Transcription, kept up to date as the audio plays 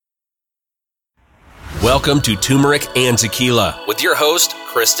Welcome to Turmeric and Tequila with your host,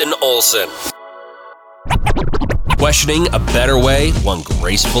 Kristen Olson. Questioning a better way, one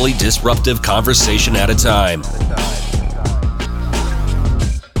gracefully disruptive conversation at a time.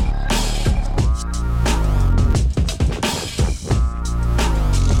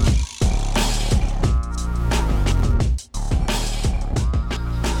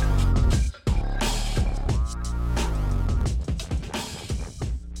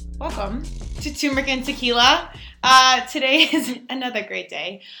 Welcome to Turmeric and Tequila. Today is another great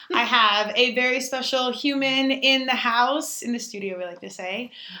day. I have a very special human in the house, in the studio, we like to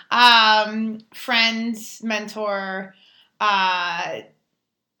say. Friend, mentor,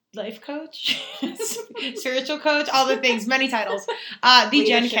 life coach, spiritual coach, all the things, many titles. The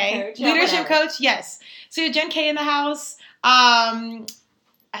Jen K. Coach, Leadership coach, yes. So Jen K in the house.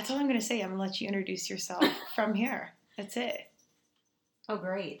 That's all I'm going to say. I'm going to let you introduce yourself from here. That's it. Oh,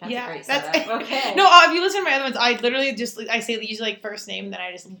 great. That's Yeah, a great setup. Okay. No, if you listen to my other ones, I literally I say usually like first name, then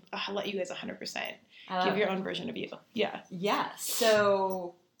I just let you guys 100% give your own version of you. Yeah. Yeah.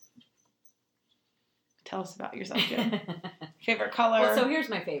 So Tell us about yourself, Jen. Favorite color? Well, so here's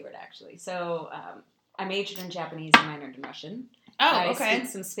my favorite, actually. So I majored in Japanese and minored in Russian. Oh, okay. I speak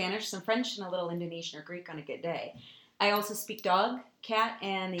some Spanish, some French, and a little Indonesian or Greek on a good day. I also speak dog, cat,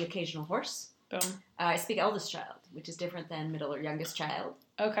 and the occasional horse. Boom. I speak eldest child, which is different than middle or youngest child.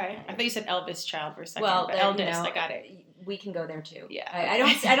 Okay. I thought you said Elvis child for a second. Well, but eldest, I got it. We can go there too. Yeah.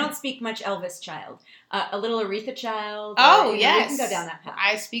 I don't speak much Elvis child. A little Aretha child. Oh, yes. We can go down that path.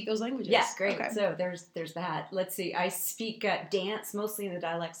 I speak those languages. Yeah, great. Okay. So there's that. Let's see. I speak dance, mostly in the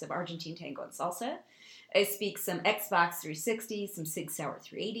dialects of Argentine tango and salsa. I speak some Xbox 360, some Sig Sauer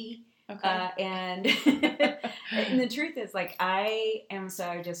 380. Okay. And the truth is, like, I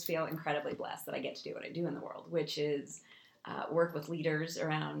just feel incredibly blessed that I get to do what I do in the world, which is work with leaders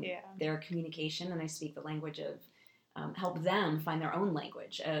around their communication, and I speak the language of help them find their own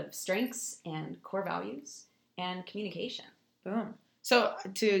language of strengths and core values and communication. Boom. So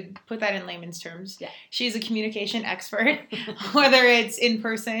to put that in layman's terms, she's a communication expert, whether it's in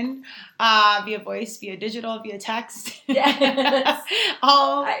person, via voice, via digital, via text. Yes.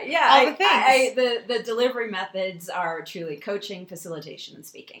 all the things. The delivery methods are truly coaching, facilitation, and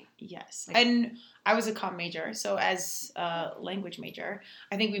speaking. Yes. And I was a comm major, so as a language major,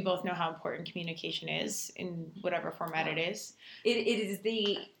 I think we both know how important communication is in whatever format it is. It is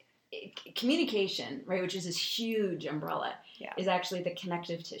the communication, right, which is this huge umbrella, is actually the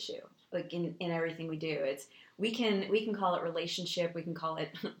connective tissue, like in everything we do. We can call it relationship, we can call it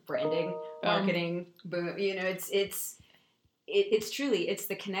branding, marketing, boom. You know, it's truly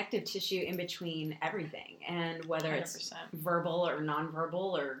the connective tissue in between everything, and whether 100%. It's verbal or nonverbal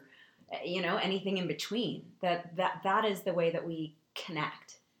or anything in between. That is the way that we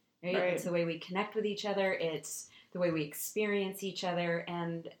connect. Right? It's the way we connect with each other. It's the way we experience each other,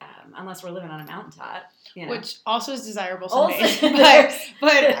 and unless we're living on a mountaintop, which also is desirable some days.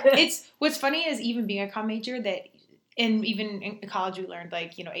 But it's what's funny is even being a comm major that, and even in college we learned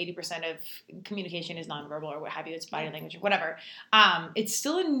 80% of communication is nonverbal or what have you. It's body language or whatever. It's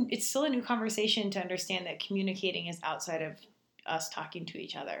still a new conversation to understand that communicating is outside of us talking to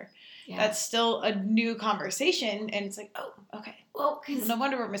each other. Yeah. That's still a new conversation, and it's like, oh, okay. Well, no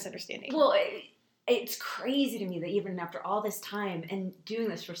wonder we're misunderstanding. Well. It's crazy to me that even after all this time and doing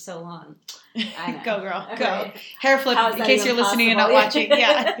this for so long, I know. Go girl, okay. go. Hair flip in case you're listening and not watching.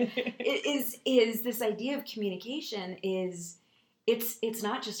 Yeah, is this idea of communication is it's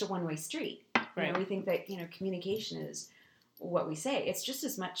not just a one-way street. Right. We think that communication is what we say. It's just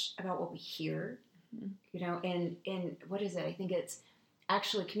as much about what we hear. And what is it? I think it's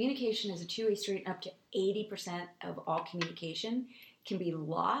actually communication is a two-way street, and up to 80% of all communication can be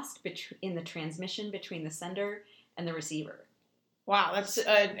lost in the transmission between the sender and the receiver. Wow, that's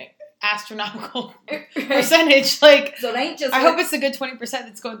an astronomical percentage. So it ain't just. I hope it's a good 20%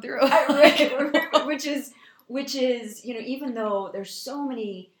 that's going through. which is even though there's so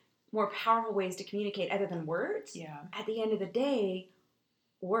many more powerful ways to communicate other than words. Yeah. At the end of the day,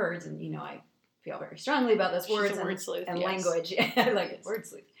 words, and I feel very strongly about this. Words and, word sleuth, and yes. language. I like it. Word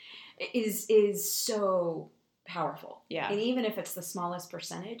sleuth is so powerful. Yeah. And even if it's the smallest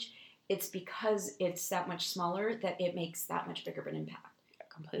percentage, it's because it's that much smaller that it makes that much bigger of an impact.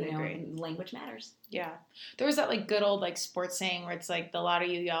 I completely agree. And language matters. Yeah. There was that good old sports saying where it's the louder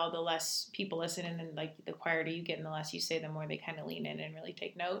you yell, the less people listen, and then the quieter you get and the less you say, the more they kind of lean in and really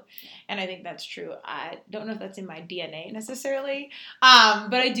take note. Yeah. And I think that's true. I don't know if that's in my DNA necessarily,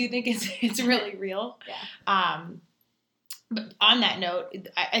 but I do think it's really real. Yeah. But on that note,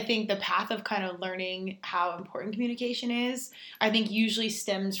 I think the path of kind of learning how important communication is, I think usually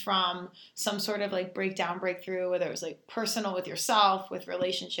stems from some sort of like breakthrough, whether it was like personal with yourself, with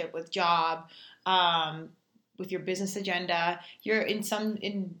relationship, with job, with your business agenda. You're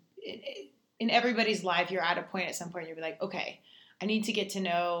in everybody's life, you're at a point at some point, you'll be like, okay, I need to get to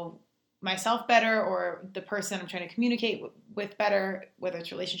know myself better, or the person I'm trying to communicate with better, whether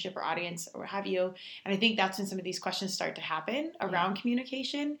it's relationship or audience or what have you. And I think that's when some of these questions start to happen around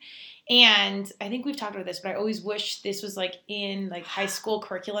communication. And I think we've talked about this, but I always wish this was like in like high school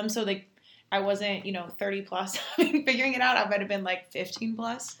curriculum. So like I wasn't, 30 plus figuring it out. I might have been like 15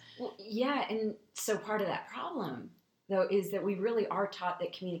 plus. Well, yeah. And so part of that problem though is that we really are taught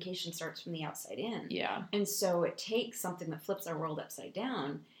that communication starts from the outside in. Yeah. And so it takes something that flips our world upside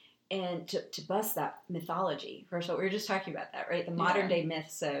down and to bust that mythology. First of all, we were just talking about that, right? The modern day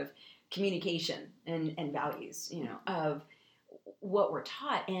myths of communication and values, of what we're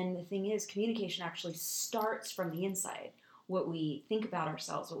taught. And the thing is, communication actually starts from the inside. What we think about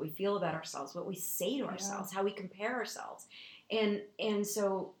ourselves, what we feel about ourselves, what we say to ourselves, how we compare ourselves. And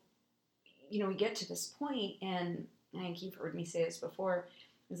so, we get to this point, and I think you've heard me say this before,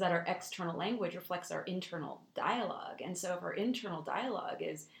 is that our external language reflects our internal dialogue. And so if our internal dialogue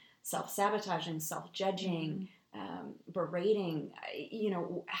is self-sabotaging, self-judging, berating,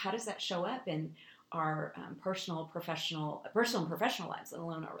 how does that show up in our personal and professional lives, let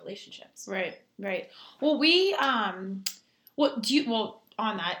alone our relationships? Right. Well,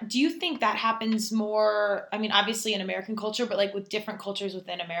 on that, do you think that happens more, obviously in American culture, but like with different cultures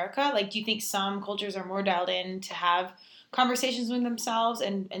within America? Like, do you think some cultures are more dialed in to have conversations with themselves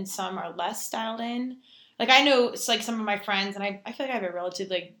and some are less dialed in? Like, I know it's like some of my friends, and I feel like I have a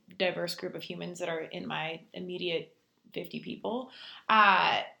relatively diverse group of humans that are in my immediate 50 people.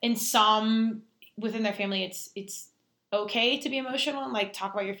 And some within their family, it's okay to be emotional and like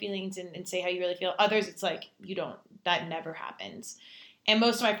talk about your feelings and say how you really feel. Others, it's like, that never happens. And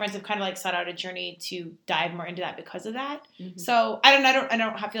most of my friends have kind of like set out a journey to dive more into that because of that. Mm-hmm. So I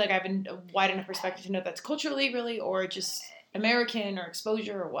don't feel like I have a wide enough perspective to know if that's culturally really, or just American or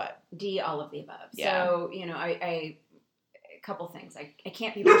exposure or what. All of the above. Yeah. So, a couple things. I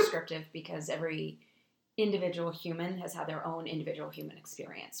can't be prescriptive because every individual human has had their own individual human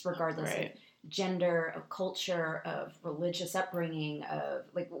experience, regardless of gender, of culture, of religious upbringing, of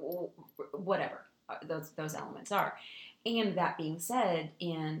like whatever those elements are. And that being said,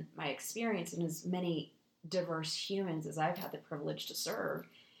 in my experience and as many diverse humans as I've had the privilege to serve,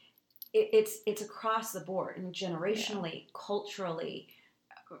 it's across the board, and generationally, culturally,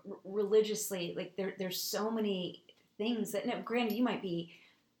 religiously. Like there's so many things that. Now, granted, you might be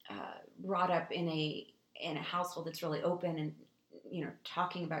brought up in a household that's really open and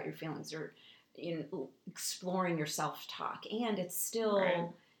talking about your feelings or exploring your self-talk, and it's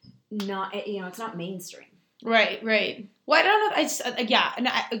still not it's not mainstream. Right. Well, I don't know. And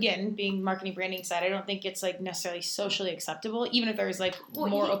again, being marketing branding side, I don't think it's like necessarily socially acceptable, even if there's like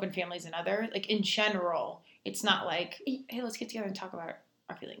more open families than other. Like in general, it's not like, hey, let's get together and talk about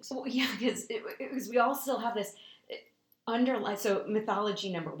our feelings. Well, yeah, because we all still have this underlying. So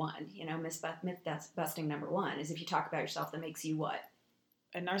mythology number one, myth busting number one is if you talk about yourself, that makes you what?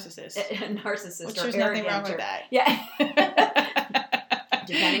 A narcissist. A narcissist. Which there's nothing wrong with that. Yeah.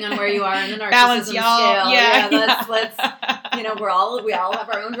 Depending on where you are in the narcissism balance, y'all. scale. Yeah. Let's we all have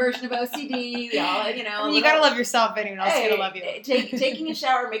our own version of OCD. We all, you gotta love yourself. Anyone else is gonna love you. Taking a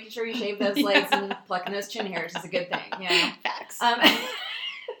shower, making sure you shave those legs, and plucking those chin hairs is a good thing. Facts.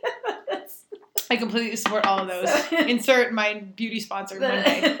 I completely support all of those. Insert my beauty sponsor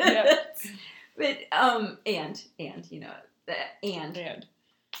Monday. Yep. But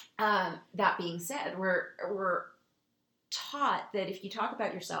that being said, we're taught that if you talk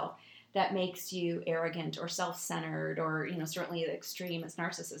about yourself, that makes you arrogant or self-centered or, certainly the extreme is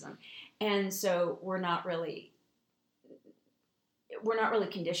narcissism. And so we're not really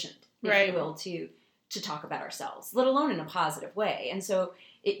conditioned, if you will, to talk about ourselves, let alone in a positive way. And so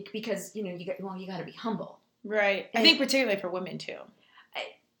because, you got to be humble. Right. And I think particularly for women too.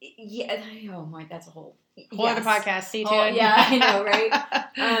 Oh my, that's a whole other podcast. Stay tuned. Yeah, I know,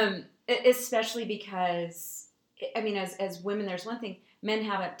 right? Especially because, as women, there's one thing, men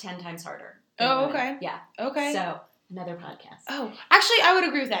have it 10 times harder. Oh, okay. Women. Yeah. Okay. So, another podcast. Oh, actually, I would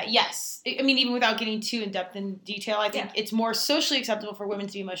agree with that. Yes. Even without getting too in-depth in detail, I think it's more socially acceptable for women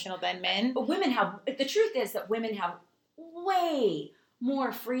to be emotional than men. But the truth is that women have way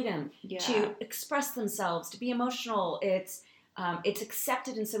more freedom to express themselves, to be emotional. It's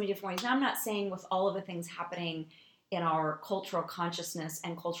accepted in so many different ways. Now, I'm not saying with all of the things happening in our cultural consciousness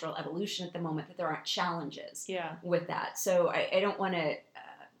and cultural evolution at the moment that there aren't challenges with that. So I don't want to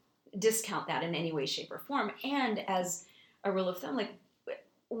discount that in any way, shape, or form. And as a rule of thumb, like,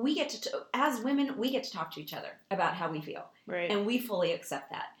 we get to, as women, we get to talk to each other about how we feel. Right. And we fully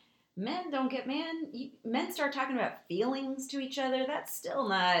accept that. Men don't get, men start talking about feelings to each other. That's still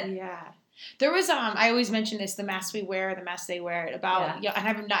not. Yeah. There was, I always mention this, The Mask We Wear, The Mask They Wear, about, and I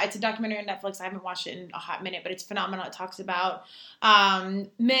haven't, it's a documentary on Netflix. I haven't watched it in a hot minute, but it's phenomenal. It talks about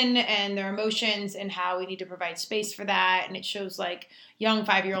men and their emotions and how we need to provide space for that. And it shows like young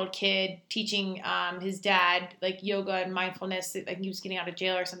 5-year-old kid teaching his dad like yoga and mindfulness. Like he was getting out of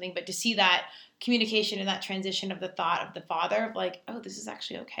jail or something, but to see that communication and that transition of the thought of the father of like, oh, this is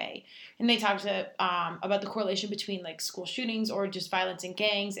actually okay. And they talked about the correlation between like school shootings or just violence in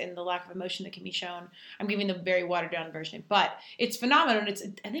gangs and the lack of emotion that can be shown. I'm giving the very watered down version, but it's phenomenal.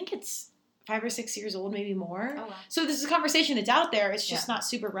 And I think it's 5 or 6 years old, maybe more. Oh, wow. So this is a conversation that's out there. It's just not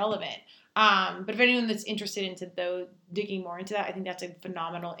super relevant. But if anyone that's interested into digging more into that, I think that's a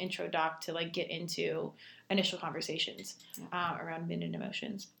phenomenal intro doc to like get into initial conversations around men and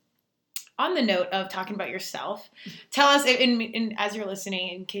emotions. On the note of talking about yourself, tell us, as you're listening,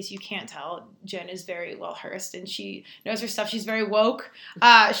 in case you can't tell, Jen is very well-versed and she knows her stuff. She's very woke.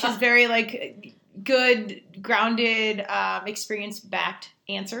 She's very like good, grounded, experience-backed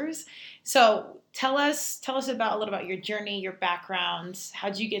answers. So tell us a little about your journey, your background.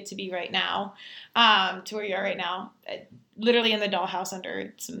 How'd you get to be right now, to where you are right now? Literally in the dollhouse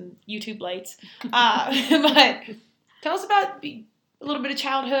under some YouTube lights. But tell us about a little bit of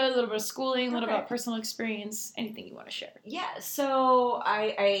childhood, a little bit of schooling, a little bit of personal experience, anything you want to share. Yeah, so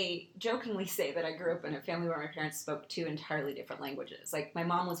I jokingly say that I grew up in a family where my parents spoke 2 entirely different languages. Like, my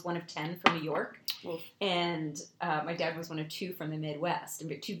mom was one of 10 from New York, and my dad was one of 2 from the Midwest,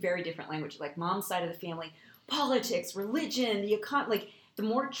 and 2 very different languages. Like, mom's side of the family, politics, religion, the economy, like, the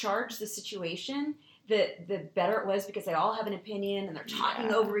more charged the situation, the better it was because they all have an opinion, and they're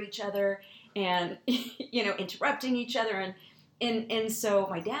talking over each other, and, interrupting each other, And so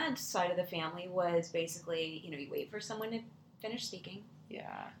my dad's side of the family was basically, you wait for someone to finish speaking.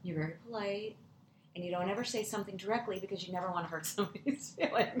 Yeah. You're very polite. And you don't ever say something directly because you never want to hurt somebody's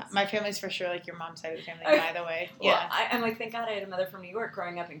feelings. My family's for sure like your mom's side of the family, by the way. Well, yeah. I'm like, thank God I had a mother from New York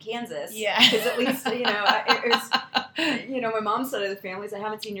growing up in Kansas. Yeah. Because at least, it was, my mom's side of the family is I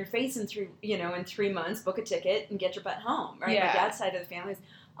haven't seen your face in 3 months, book a ticket and get your butt home. Right? Yeah. My dad's side of the family is,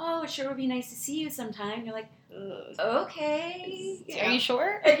 oh, it sure would be nice to see you sometime. You're like, okay. Are you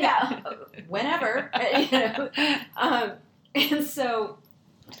sure? Yeah. Whenever. And so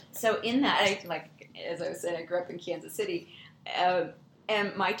in that, as I was saying, I grew up in Kansas City.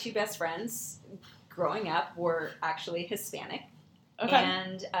 And my 2 best friends growing up were actually Hispanic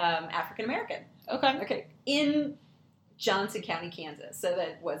and African American. Okay. In Johnson County, Kansas. So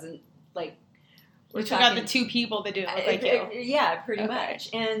that wasn't like... We took out the 2 people that didn't look like you. Yeah, pretty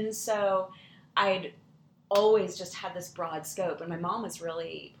much. And so I'd always just had this broad scope. And my mom was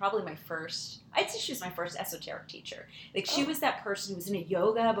really probably I'd say she was my first esoteric teacher. Like, she was that person who was into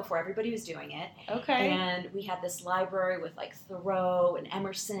yoga before everybody was doing it. Okay. And we had this library with, like, Thoreau and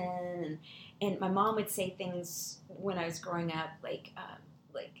Emerson. And my mom would say things when I was growing up, like,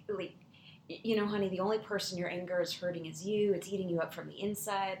 honey, the only person your anger is hurting is you. It's eating you up from the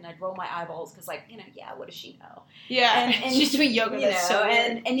inside. And I'd roll my eyeballs because, what does she know? Yeah, and she's doing yoga. That's so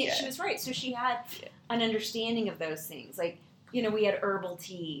weird. And she was right. So she had an understanding of those things. Like, we had herbal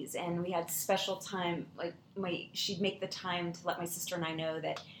teas, and we had special time. Like, she'd make the time to let my sister and I know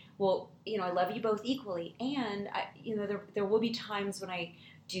that, well, I love you both equally. And, there will be times when I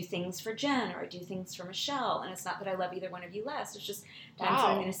do things for Jen or I do things for Michelle, and it's not that I love either one of you less. It's just times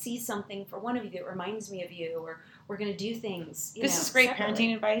when I'm going to see something for one of you that reminds me of you, or we're going to do things. This is great separately.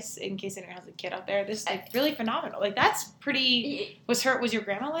 Parenting advice in case anyone has a kid out there. This is really phenomenal. Like, that's pretty. Was your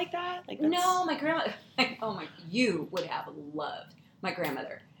grandma like that? Like, no, my grandma. You would have loved my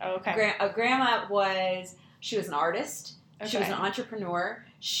grandmother. Oh, okay. Grandma she was an artist. Okay. She was an entrepreneur.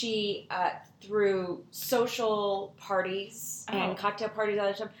 She threw social parties and cocktail parties all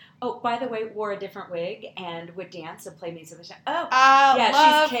the time. Oh, by the way, wore a different wig and would dance and play music. Oh,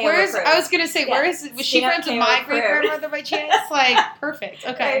 yeah, she's Kayla. I was gonna say, was she friends with my great grandmother by chance? Like, perfect.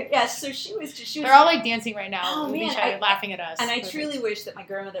 Okay. Yeah, so she was. They're all like dancing right now. Oh man, laughing at us. And I truly wish that my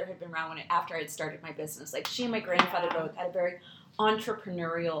grandmother had been around after I had started my business. Like, she and my grandfather both had a very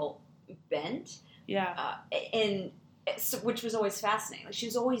entrepreneurial bent. Yeah. So, which was always fascinating. Like, she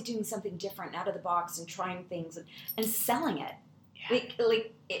was always doing something different, out of the box, and trying things and selling it. Yeah.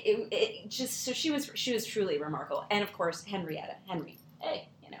 It just, so she was truly remarkable. And of course, Henry. Hey,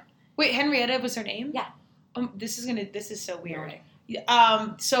 Wait, Henrietta was her name? Yeah. This is so weird.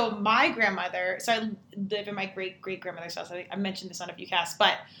 No. So my grandmother, so I live in my great-grandmother's house. I mentioned this on a few casts,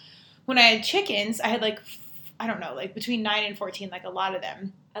 but when I had chickens, I had like, I don't know, like between 9 and 14, like a lot of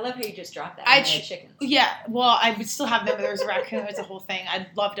them. I love how you just dropped that. I had chickens. Yeah, well, I would still have them, but there was a raccoon. It was a whole thing. I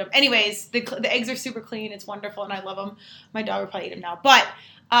loved them. Anyways, the eggs are super clean. It's wonderful, and I love them. My dog would probably eat them now. But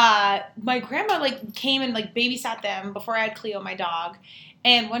my grandma, like, came and, like, babysat them before I had Cleo, my dog.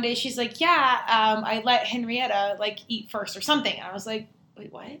 And one day she's like, I let Henrietta, like, eat first or something. And I was like,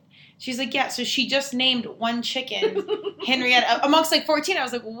 wait, what? She's like, yeah. So she just named one chicken Henrietta amongst, like, 14. I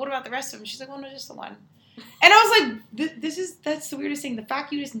was like, well, what about the rest of them? She's like, well, no, just the one. And I was like, that's the weirdest thing. The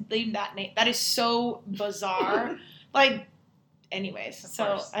fact you just named that name, that is so bizarre. Like, anyways,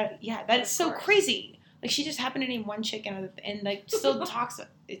 so that's so crazy. Like, she just happened to name one chicken and like still talks.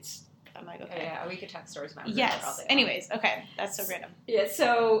 I'm like, okay. Yeah, we could talk stories about it. Yes. Anyways, okay. That's so random. Yeah,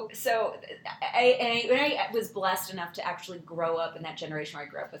 so when I was blessed enough to actually grow up in that generation where I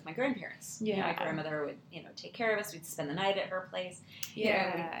grew up with my grandparents. Yeah. You know, my grandmother would, take care of us. We'd spend the night at her place.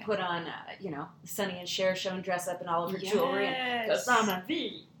 Yeah. We'd put on, Sonny and Cher show and dress up in all of her jewelry. And go, Sama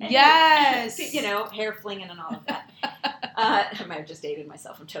V. Yes. Hair flinging and all of that. I might have just dated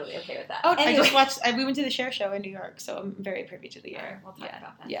myself. I'm totally okay with that. Oh, anyway. We went to the Cher show in New York, so I'm very privy to the year. We'll talk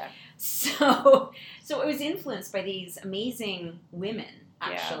about that. Yeah. So it was influenced by these amazing women,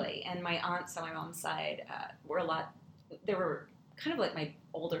 actually. Yeah. And my aunts on my mom's side they were kind of like my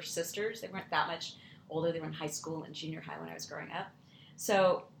older sisters. They weren't that much older. They were in high school and junior high when I was growing up.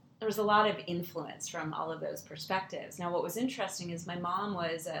 So there was a lot of influence from all of those perspectives. Now, what was interesting is my mom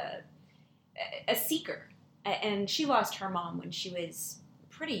was a seeker. And she lost her mom when she was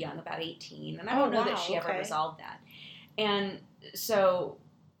pretty young, about 18. And I don't know that she ever resolved that. And so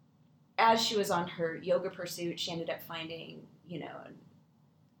as she was on her yoga pursuit, she ended up finding, an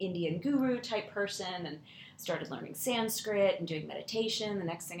Indian guru type person and started learning Sanskrit and doing meditation. The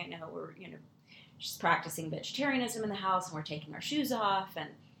next thing I know, she's practicing vegetarianism in the house and we're taking our shoes off and,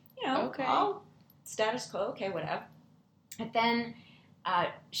 all status quo, okay, whatever. And then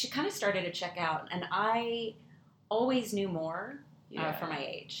she kind of started to check out, and I always knew more for my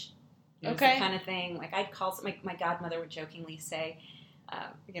age. It was the kind of thing, like I'd call, my godmother would jokingly say,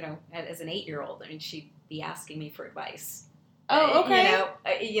 as an 8-year-old, I mean, she'd be asking me for advice. Oh,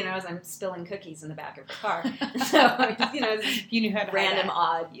 okay. As I'm spilling cookies in the back of her car. So, you knew how to random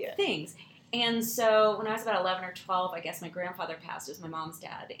odd things. And so when I was about 11 or 12, I guess my grandfather passed. It was my mom's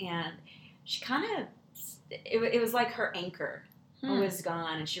dad. And she kind of, it was like her anchor was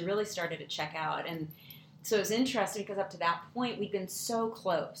gone. And she really started to check out. And so it was interesting because up to that point, we'd been so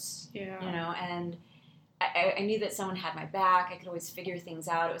close. Yeah. And I knew that someone had my back. I could always figure things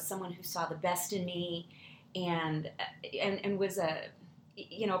out. It was someone who saw the best in me and was a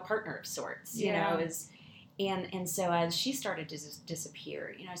partner of sorts. And so as she started to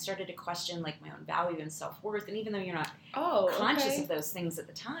disappear, I started to question like my own value and self-worth. And even though you're not conscious of those things at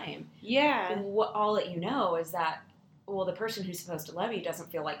the time, all that you know is that, well, the person who's supposed to love you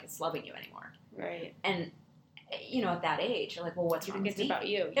doesn't feel like it's loving you anymore. Right. And at that age, you're like, well, what's wrong with me? It's about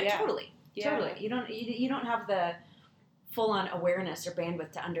you. Yeah, totally. Yeah. Totally. You don't have the full-on awareness or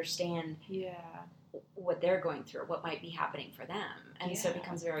bandwidth to understand what they're going through, what might be happening for them. And so it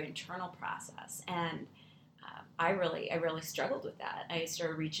becomes a very internal process. And I really struggled with that. I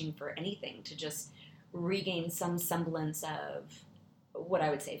started reaching for anything to just regain some semblance of what I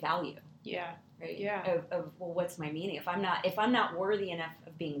would say value. Yeah. Right? Yeah. Of well, what's my meaning? If I'm not worthy enough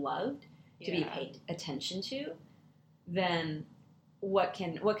of being loved to be paid attention to, then what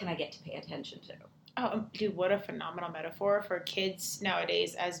can I get to pay attention to? Oh, dude, what a phenomenal metaphor for kids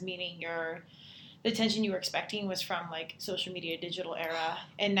nowadays, as meaning the attention you were expecting was from like social media, digital era,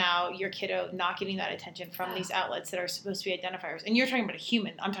 and now your kiddo not getting that attention from these outlets that are supposed to be identifiers. And you're talking about a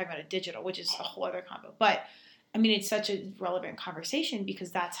human, I'm talking about a digital, which is a whole other combo. But I mean, it's such a relevant conversation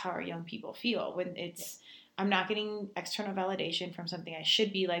because that's how our young people feel when I'm not getting external validation from something I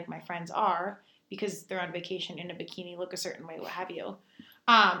should be like my friends are because they're on vacation in a bikini, look a certain way, what have you.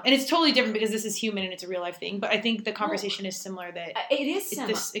 And it's totally different because this is human and it's a real life thing. But I think the conversation is similar. That it is similar.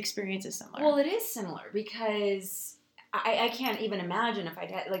 This experience is similar. Well, it is similar because I can't even imagine if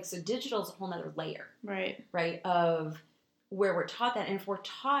I'd had so digital is a whole nother layer, right, of where we're taught that, and if we're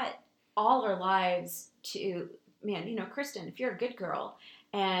taught all our lives to, Kristen, if you're a good girl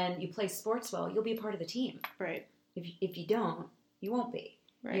and you play sports well, you'll be a part of the team, right? If you don't, you won't be.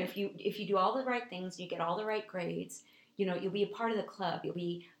 Right. If you do all the right things, you get all the right grades, you'll be a part of the club. You'll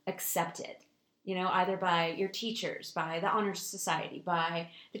be accepted, either by your teachers, by the honor society, by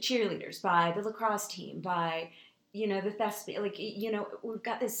the cheerleaders, by the lacrosse team, by, the thespian. We've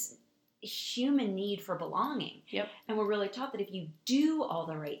got this human need for belonging. Yep. And we're really taught that if you do all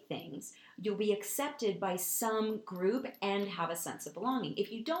the right things, you'll be accepted by some group and have a sense of belonging.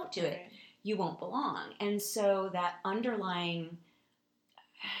 If you don't do it, you won't belong. And so that underlying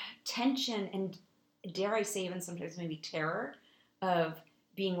tension and, dare I say, even sometimes maybe terror of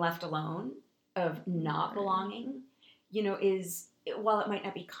being left alone, of not belonging, is, while it might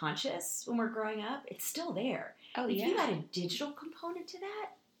not be conscious when we're growing up, it's still there. Oh, if you add a digital component to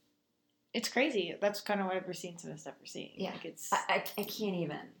that, it's crazy. That's kind of why we're seeing some of the stuff we're seeing. Yeah, like it's. I can't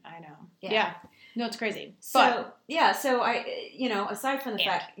even. I know. Yeah. No, it's crazy. So so I, aside from the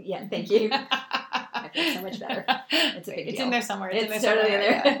fact, thank you. I feel so much better. It's a big deal. It's in there somewhere. It's totally in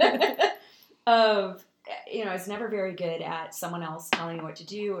there. I was never very good at someone else telling me what to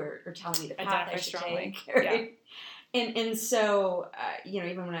do or telling me the path I should take. Right? Yeah. And so,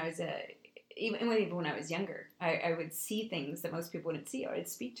 even when I was even when I was younger, I would see things that most people wouldn't see. I would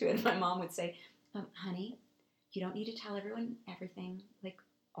speak to it, and my mom would say, honey, you don't need to tell everyone everything, like,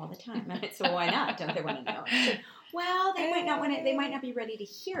 all the time. And I'd say, well, why not? Don't they want to know? And she'd say, well, they might not want it. They might not be ready to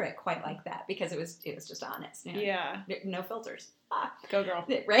hear it quite like that, because it was just honest. Yeah. No filters. Go girl.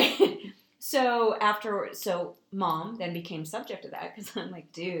 Right? So mom then became subject to that, because I'm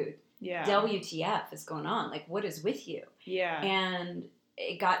like, dude, WTF is going on? Like, what is with you? Yeah. And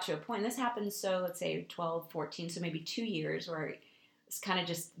it got to a point, this happened, so let's say 12, 14, so maybe 2 years, where I was kind of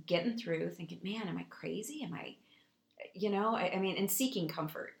just getting through, thinking, man, am I crazy? Am I, and seeking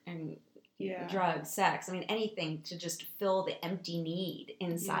comfort and drugs, sex, anything to just fill the empty need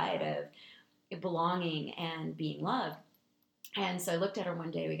inside of belonging and being loved. And so I looked at her one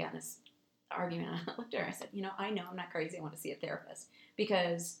day, we got in this argument, and I looked at her, I said, I know I'm not crazy, I want to see a therapist,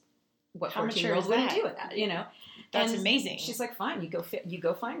 because what 14-year-olds wouldn't do with that, That's and amazing. She's like, fine, you go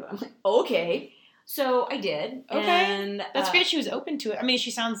find one. I'm like, okay. So I did. Okay. And, that's great. She was open to it.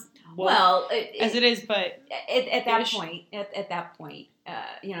 She sounds as it is, but at that point,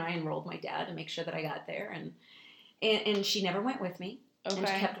 I enrolled my dad to make sure that I got there, and she never went with me. Okay. And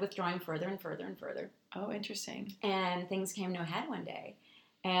she kept withdrawing further and further and further. Oh, interesting. And things came to a head one day,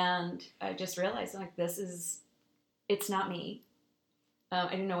 and I just realized, like, it's not me. I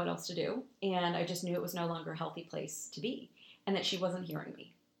didn't know what else to do, and I just knew it was no longer a healthy place to be, and that she wasn't hearing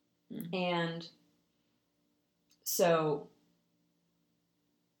me. Mm-hmm. And so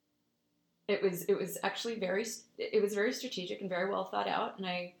it was actually very strategic and very well thought out, and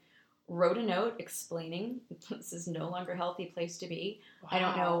I wrote a note explaining this is no longer a healthy place to be. Wow. I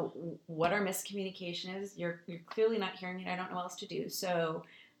don't know what our miscommunication is. You're clearly not hearing me, and I don't know what else to do. So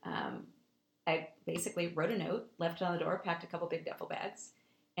I basically wrote a note, left it on the door, packed a couple big duffel bags,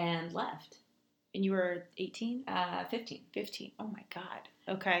 and left. And you were 18? 15. 15. Oh, my God.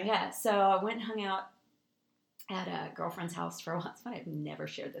 Okay. Yeah, so I went and hung out at a girlfriend's house for a while. It's funny, I've never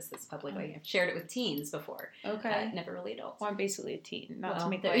shared this publicly. I've shared it with teens before. Okay. Never really adults. Well, I'm basically a teen. Not to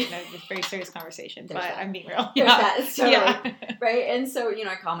make light of a very serious conversation, but that. I'm being real. There's that. Totally. Right? And so,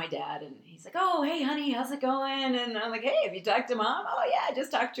 I call my dad, and he's like, oh, hey, honey, how's it going? And I'm like, hey, have you talked to Mom? Oh, yeah, I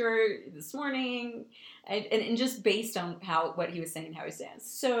just talked to her this morning. And just based on what he was saying, how he stands.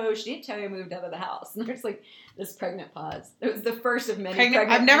 So she didn't tell you I moved out of the house. And there's like this pregnant pause. It was the first of many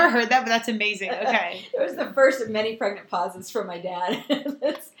pregnant I've never heard that, but that's amazing. Okay. It was the first of many pregnant pauses from my dad.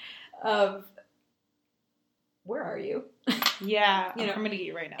 Where are you? Yeah, I'm going to get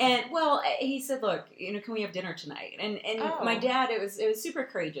you right now. And he said, look, can we have dinner tonight? And my dad, it was super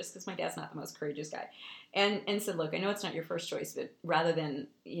courageous, because my dad's not the most courageous guy. And said, look, I know it's not your first choice, but rather than,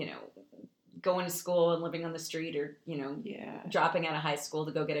 going to school and living on the street, or, dropping out of high school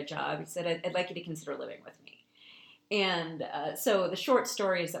to go get a job, he said, I'd like you to consider living with me. And so the short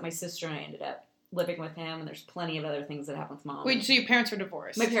story is that my sister and I ended up living with him, and there's plenty of other things that happened with Mom. Wait, so your parents were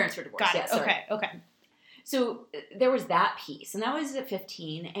divorced? My parents were divorced. Got it. Okay. So there was that piece, and that was at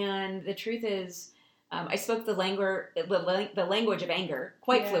 15. And the truth is, I spoke the language of anger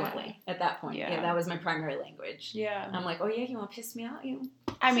quite fluently at that point. Yeah, that was my primary language. Yeah, I'm like, oh yeah, you want to piss me out?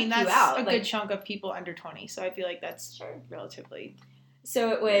 That's a good chunk of people under 20. So I feel like that's relatively.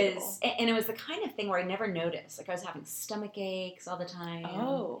 So it was, and it was the kind of thing where I never noticed. Like, I was having stomach aches all the time.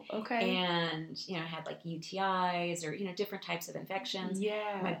 Oh, okay. And, I had like UTIs or, different types of infections.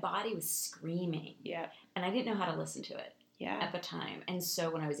 Yeah. My body was screaming. Yeah. And I didn't know how to listen to it at the time. And so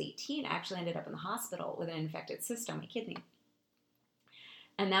when I was 18, I actually ended up in the hospital with an infected cyst on my kidney.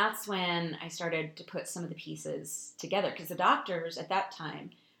 And that's when I started to put some of the pieces together, because the doctors at that time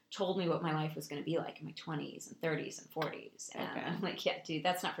told me what my life was going to be like in my 20s and 30s and 40s. And I'm like, yeah, dude,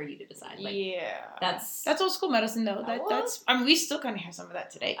 that's not for you to decide. Like, that's old school medicine, though. That's we still kind of have some of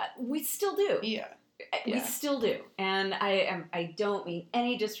that today. We still do. Yeah. We still do. And I don't mean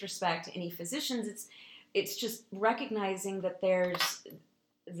any disrespect to any physicians. It's just recognizing that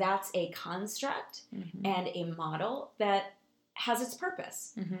that's a construct and a model that has its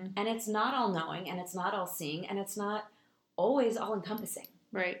purpose. And it's not all knowing, and it's not all seeing, and it's not always all encompassing.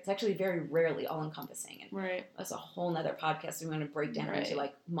 Right. It's actually very rarely all encompassing. And right. That's a whole nother podcast we want to break down into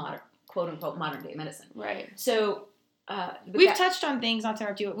like modern, quote unquote, modern day medicine. Right. So we've touched on things, not to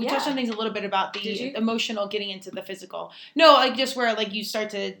interrupt you, we touched on things a little bit about the emotional getting into the physical. No, like just where like you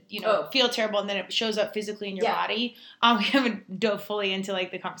start to, feel terrible and then it shows up physically in your body. We haven't dove fully into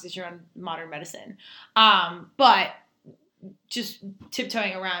like the conversation around modern medicine. But just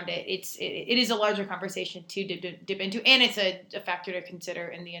tiptoeing around it, it is a larger conversation to dip into, and it's a factor to consider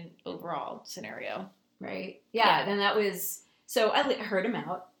in the overall scenario. Right. Yeah. And that was, so I heard him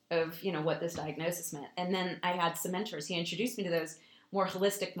out of, what this diagnosis meant. And then I had some mentors. He introduced me to those more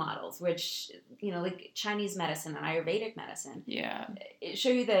holistic models, which, like Chinese medicine and Ayurvedic medicine. Yeah. It show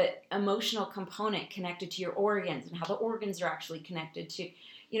you the emotional component connected to your organs and how the organs are actually connected to,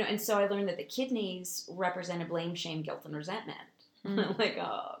 and so I learned that the kidneys represented blame, shame, guilt, and resentment. I'm like,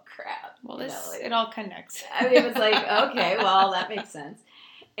 oh, crap. Well, it all connects. I mean, it was like, okay, well, that makes sense.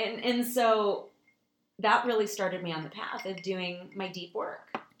 And so that really started me on the path of doing my deep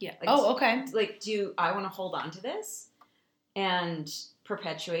work. Yeah. Like, okay. Like, do I want to hold on to this and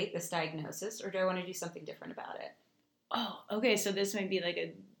perpetuate this diagnosis, or do I want to do something different about it? Oh, okay. So this might be like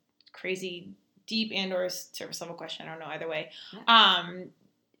a crazy deep and or surface level question. I don't know, either way. Yeah.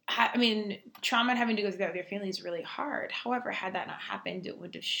 Trauma and having to go through that with your family is really hard. However, had that not happened, it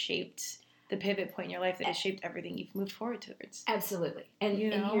would have shaped the pivot point in your life that has shaped everything you've moved forward towards. Absolutely. And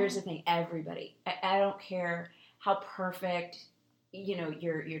here's the thing, everybody, I don't care how perfect,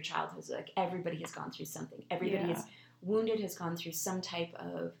 your childhood is, like, everybody has gone through something. Everybody is wounded, has gone through some type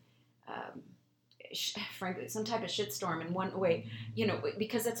of, frankly, some type of shitstorm in one way,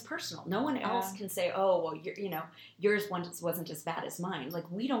 because it's personal. No one else can say, oh, well, yours wasn't as bad as mine. Like,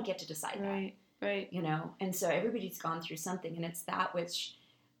 we don't get to decide that. Right. And so everybody's gone through something, and it's that which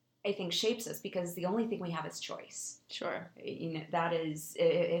I think shapes us, because the only thing we have is choice. Sure. That is,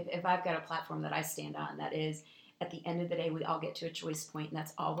 if I've got a platform that I stand on, that is, at the end of the day, we all get to a choice point, and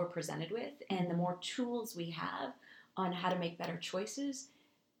that's all we're presented with. And the more tools we have on how to make better choices,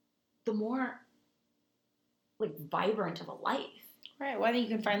 the more like vibrant of a life. Right. Well, I think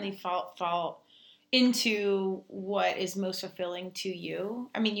you can finally fall into what is most fulfilling to you.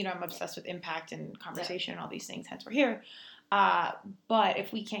 I mean, I'm obsessed with impact and conversation and all these things, hence we're here. But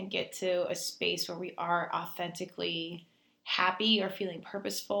if we can't get to a space where we are authentically happy or feeling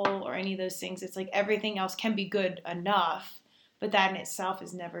purposeful or any of those things, it's like everything else can be good enough, but that in itself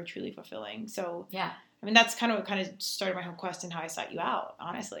is never truly fulfilling. So, that's kind of what kind of started my whole quest and how I sought you out,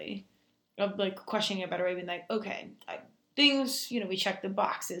 honestly. Of like questioning a better way, being like, okay, things, we checked the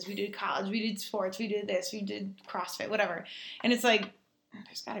boxes. We did college, we did sports, we did this, we did CrossFit, whatever. And it's like,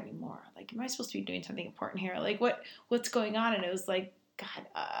 there's got to be more. Like, am I supposed to be doing something important here? Like, what's going on? And it was like, God,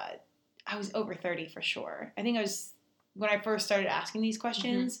 I was over 30 for sure. I think I was when I first started asking these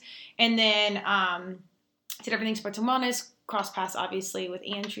questions, and then did everything sports and wellness. Cross paths, obviously, with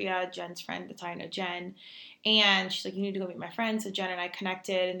Andrea, Jen's friend. That's how I know Jen. And she's like, you need to go meet my friend. So Jen and I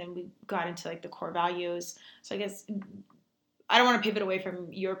connected, and then we got into like the core values. So I guess I don't want to pivot away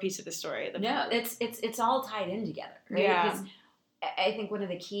from your piece of the story. No, it's all tied in together, right? Yeah. Because I think one of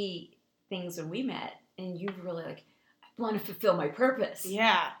the key things when we met, and you were really like, I want to fulfill my purpose.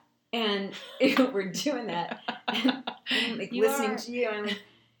 Yeah. And we're doing that. And I'm like listening to you, and I'm like,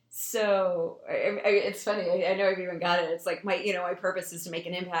 so it's funny. I know I've even got it. It's like my purpose is to make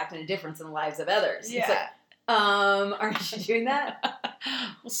an impact and a difference in the lives of others. Yeah. It's like, aren't you doing that?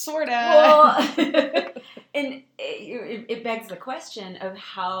 Well, sort of. Well, and it begs the question of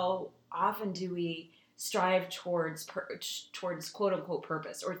how often do we strive towards quote unquote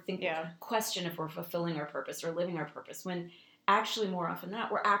purpose, or question if we're fulfilling our purpose or living our purpose, when actually more often than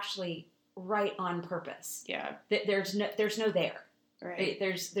not we're actually right on purpose. Yeah. There's no there. Right.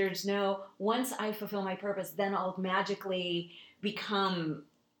 There's no, once I fulfill my purpose, then I'll magically become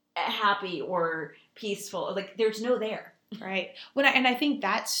happy or peaceful. Like, there's no there. Right. And I think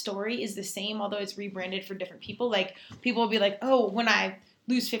that story is the same, although it's rebranded for different people. Like, people will be like, oh, when I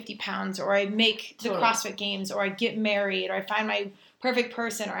lose 50 pounds, or I make the CrossFit Games, or I get married, or I find my perfect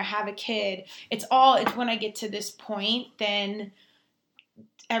person, or I have a kid. It's when I get to this point, then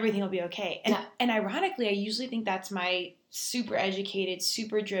everything will be okay. And ironically, I usually think that's my super educated,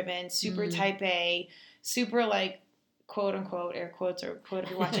 super driven, super type A, super like quote unquote, air quotes or quote if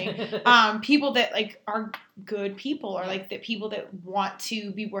you're watching, people that like are good people, or like the people that want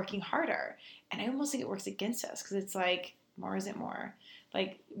to be working harder. And I almost think it works against us because it's like, more isn't more.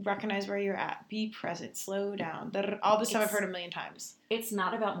 Like, recognize where you're at. Be present. Slow down. All this stuff I've heard a million times. It's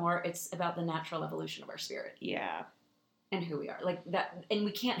not about more. It's about the natural evolution of our spirit. Yeah. And who we are. Like, that, and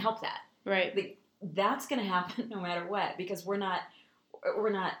we can't help that. Right. Like, that's going to happen no matter what, because we're not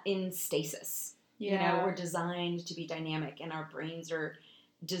in stasis. Yeah. You know, we're designed to be dynamic, and our brains are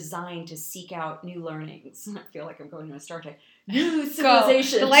designed to seek out new learnings. I feel like I'm going to a Star Trek. New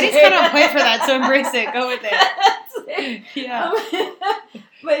civilizations. The light is kind of point for that, so embrace it. Go with it. Yeah.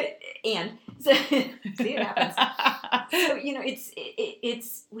 So see, it happens. So, you know,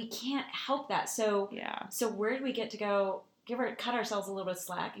 it's we can't help that. So yeah. So where do we get to go? Cut ourselves a little bit of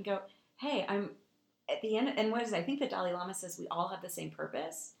slack and go, hey, I'm at the end. And what is it? I think the Dalai Lama says we all have the same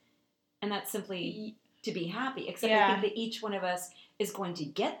purpose, and that's simply to be happy. Except I think that each one of us is going to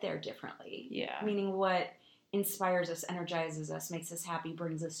get there differently. Yeah. Meaning what inspires us, energizes us, makes us happy,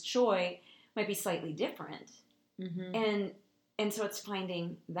 brings us joy, might be slightly different. Mm-hmm. And so it's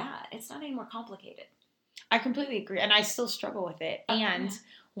finding that. It's not any more complicated. I completely agree. And I still struggle with it. And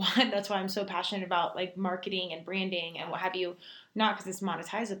that's why I'm so passionate about like marketing and branding and what have you. Not because it's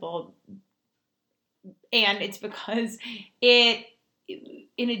monetizable. And it's because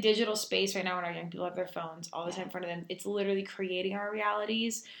in a digital space right now when our young people have their phones all the time in front of them, it's literally creating our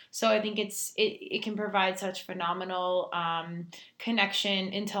realities. So I think it can provide such phenomenal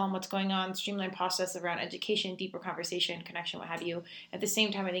connection, intel on what's going on, streamlined process around education, deeper conversation, connection, what have you. At the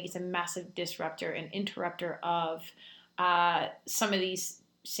same time, I think it's a massive disruptor and interrupter of some of these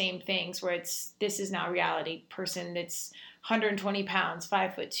same things where this is now reality. Person that's 120 pounds,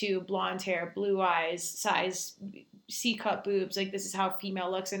 5'2", blonde hair, blue eyes, size C-cup boobs, like this is how a female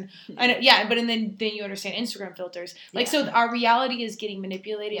looks, and then you understand Instagram filters, like so our reality is getting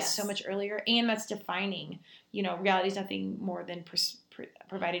manipulated so much earlier, and that's defining, you know, reality is nothing more than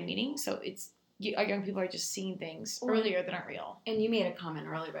provided meaning. So our young people are just seeing things earlier that aren't real. And you made a comment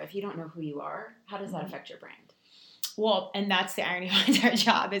earlier about if you don't know who you are, how does that affect your brand? Well, and that's the irony behind our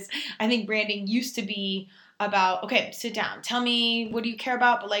job is I think branding used to be about, okay, sit down, tell me what do you care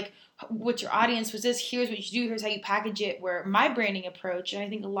about, but like what's your audience, was this, here's what you do, here's how you package it, where my branding approach, and I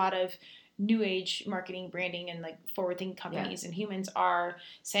think a lot of new age marketing, branding, and like forward thinking companies and humans are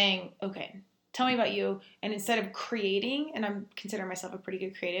saying, okay, tell me about you, and instead of creating, and I'm considering myself a pretty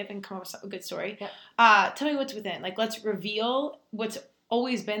good creative and come up with a good story, tell me what's within, like let's reveal what's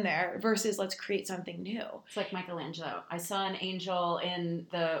always been there versus let's create something new. It's like Michelangelo. I saw an angel in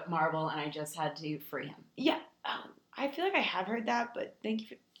the marble and I just had to free him. Yeah. I feel like I have heard that, but thank you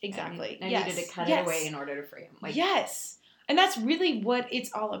for, exactly. I needed to cut it away in order to free him. Like, yes. And that's really what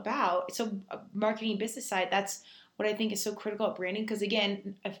it's all about. So marketing business side, that's what I think is so critical at branding. Because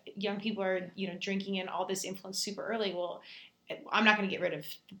again, if young people are, you know, drinking in all this influence super early, well, I'm not going to get rid of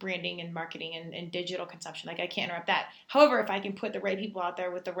branding and marketing and digital consumption. Like I can't interrupt that. However, if I can put the right people out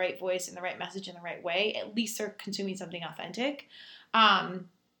there with the right voice and the right message in the right way, at least they're consuming something authentic.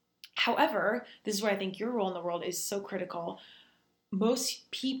 However, this is where I think your role in the world is so critical.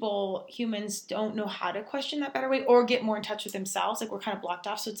 Most people, humans, don't know how to question that better way or get more in touch with themselves. Like we're kind of blocked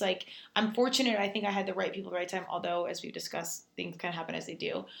off. So it's like, I'm fortunate. I think I had the right people at the right time. Although, as we've discussed, things kind of happen as they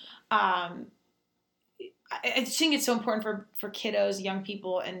do. I just think it's so important for kiddos, young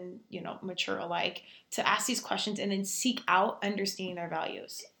people, and, you know, mature alike to ask these questions and then seek out understanding their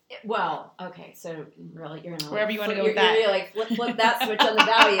values. Well, okay, so really, you're gonna wherever you want to go with that. You're like flip that switch on the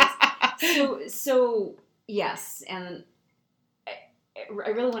values. So yes, and I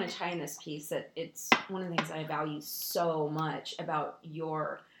really want to tie in this piece that it's one of the things that I value so much about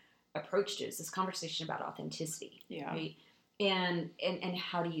your approach to this conversation about authenticity. Yeah. Right? And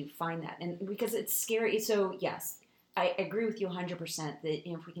how do you find that? And because it's scary. So yes, I agree with you 100% that,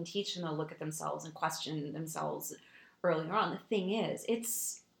 you know, if we can teach them to look at themselves and question themselves earlier on, the thing is,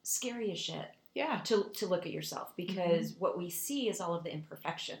 it's scary as shit. Yeah. To look at yourself, because what we see is all of the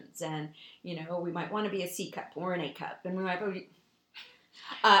imperfections, and, you know, we might want to be a C cup or an A cup, and we might be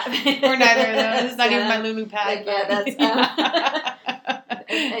we're neither of those. It's not even my Lulu pad. Like, that's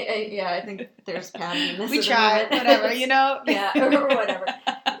I think there's padding in this. We try, whatever, you know. Yeah, or whatever.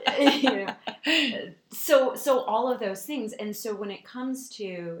 You know. So all of those things, and so when it comes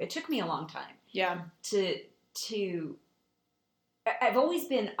to, it took me a long time. Yeah. I've always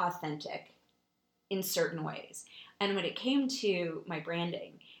been authentic in certain ways, and when it came to my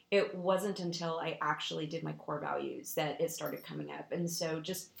branding, it wasn't until I actually did my core values that it started coming up. And so,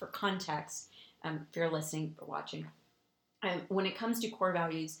 just for context, if you're listening or watching. When it comes to core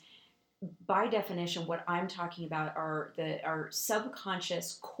values, by definition, what I'm talking about are our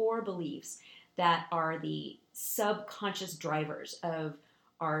subconscious core beliefs that are the subconscious drivers of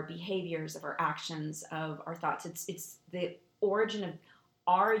our behaviors, of our actions, of our thoughts. It's the origin of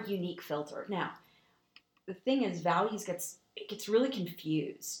our unique filter. Now, the thing is, values gets really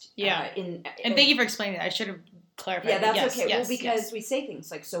confused. Yeah. And thank you for explaining that. I should have clarified. Yeah, that's okay. Well, because we say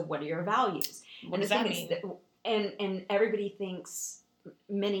things like, so what are your values? What does that mean? And everybody thinks,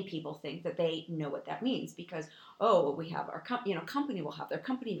 many people think that they know what that means because, we have our company will have their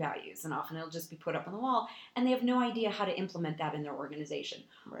company values, and often it'll just be put up on the wall, and they have no idea how to implement that in their organization.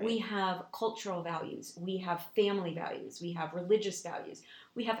 Right. We have cultural values, we have family values, we have religious values,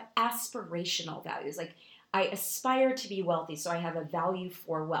 we have aspirational values. Like, I aspire to be wealthy, so I have a value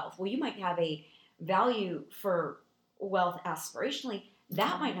for wealth. Well, you might have a value for wealth aspirationally.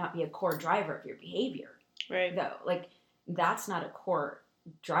 That might not be a core driver of your behavior. Right. Though, like, that's not a core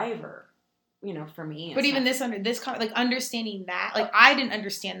driver, for me. But even understanding that, like, I didn't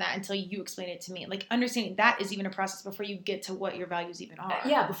understand that until you explained it to me. Like, understanding that is even a process before you get to what your values even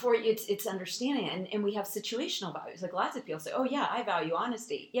are. Before it's understanding it. And we have situational values. Like, lots of people say, oh yeah, I value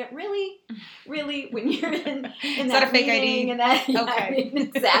honesty. Yeah, really, when you're in that a fake ID? And that, okay. I mean,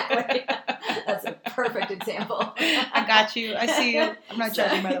 exactly. That's a perfect example. I got you. I see you. I'm not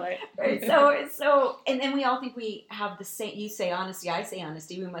judging, by the way. Right. So, and then we all think we have the same. You say honesty, I say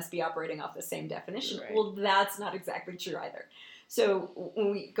honesty. We must be operating off the same definition. Right. Well, that's not exactly true either. So,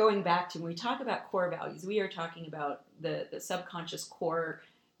 going back to when we talk about core values, we are talking about the subconscious core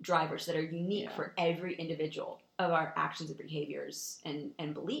drivers that are unique for every individual of our actions and behaviors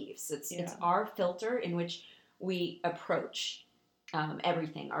and beliefs. It's our filter in which we approach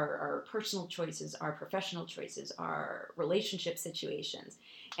everything, our personal choices, our professional choices, our relationship situations.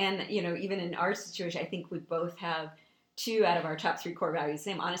 And, even in our situation, I think we both have 2 out of our top 3 core values.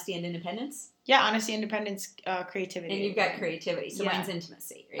 Same, honesty and independence. Yeah, honesty, independence, creativity. And you've got creativity. So mine's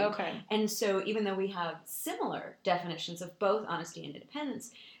intimacy. Right? Okay. And so even though we have similar definitions of both honesty and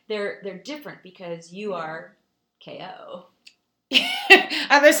independence, they're different because you are KO.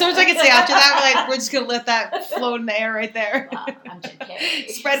 There's so much I can say after that, but we're just going to let that float in the air right there. I'm Jim Carrey.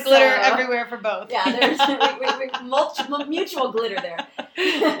 Spread glitter everywhere for both. Yeah, there's mutual glitter there.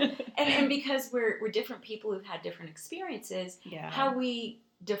 And because we're different people who've had different experiences, how we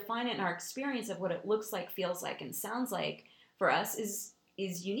define it in our experience of what it looks like, feels like, and sounds like for us is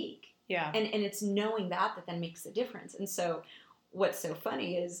unique. Yeah. And it's knowing that then makes the difference. And so what's so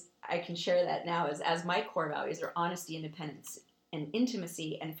funny is I can share that now as my core values are honesty, independence, and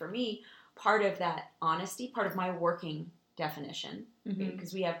intimacy. And for me, part of that honesty, part of my working definition,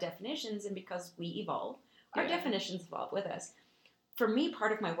 because we have definitions and because we evolve, our definitions evolve with us. For me,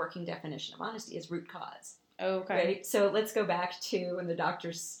 part of my working definition of honesty is root cause. Okay. Right? So let's go back to when the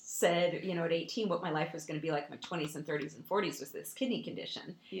doctors said, at 18, what my life was going to be like in my 20s and 30s and 40s was this kidney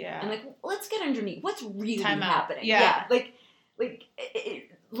condition. Yeah. And let's get underneath. What's really happening? Yeah.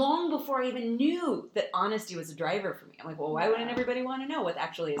 Long before I even knew that honesty was a driver for me. I'm like, well, why wouldn't everybody want to know what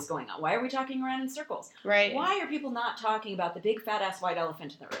actually is going on? Why are we talking around in circles? Right. Why are people not talking about the big fat ass white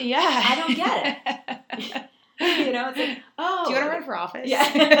elephant in the room? Yeah. I don't get it. It's like, oh. Do you want to run for office?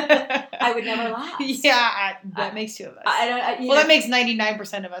 Yeah. I would never last. Yeah, that makes 2 of us. That makes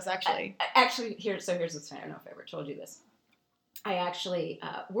 99% of us, actually. Here's what's funny. I don't know if I ever told you this. I actually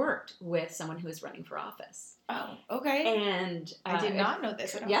worked with someone who was running for office. Oh, okay. And I did not know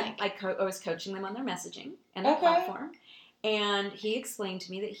this. I was coaching them on their messaging and their platform. And he explained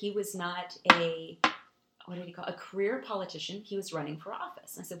to me that he was not a career politician. He was running for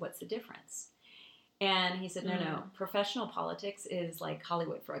office. I said, what's the difference? And he said, no, professional politics is like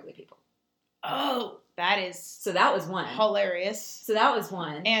Hollywood for ugly people. Oh, that is... So that was one. Hilarious. So that was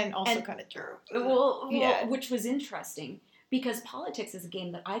one. And also kind of true. Well, which was interesting because politics is a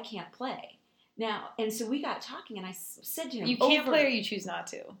game that I can't play. Now, and so we got talking and I said to him... You can't play or you choose not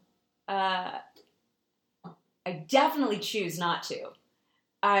to? I definitely choose not to.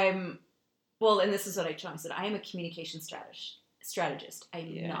 And this is what I told him. I said, I am a communication strategist.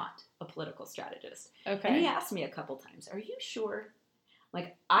 I'm not a political strategist. Okay. And he asked me a couple times, are you sure?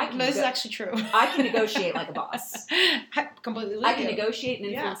 Like, this is actually true. I can negotiate like a boss. Completely. I can negotiate and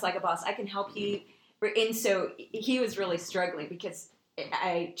influence like a boss. I can help you. And so he was really struggling because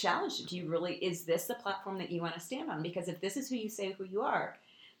I challenged him. Is this the platform that you want to stand on? Because if this is who you say who you are,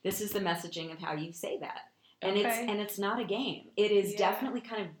 this is the messaging of how you say that. And it's not a game. It is definitely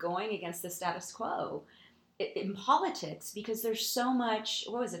kind of going against the status quo in politics because there's so much.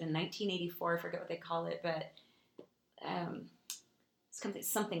 What was it in 1984? I forget what they call it, but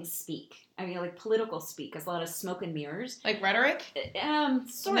something speak. I mean, like political speak. There's a lot of smoke and mirrors, like rhetoric.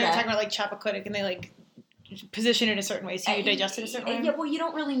 Sort of. They're talking about like Chappaquiddick, and they position it a certain way, so you digest it a certain way. Yeah, well, you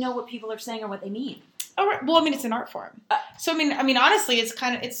don't really know what people are saying or what they mean. well, I mean, it's an art form. So, I mean, honestly, it's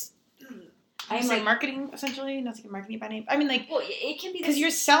kind of, I'm like marketing, essentially, not to get marketing by name. I mean, like, well, it can be because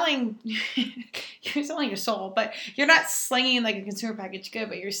you're selling your soul, but you're not slinging like a consumer packaged good,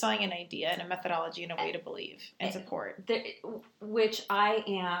 but you're selling an idea and a methodology and a way to believe and support. Which I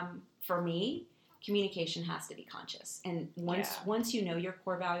am, for me, communication has to be conscious. And once you know your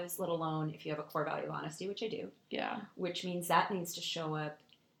core values, let alone if you have a core value of honesty, which I do. Yeah. Which means that needs to show up.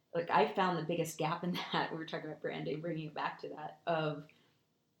 Like, I found the biggest gap in that. We were talking about branding, bringing it back to that of.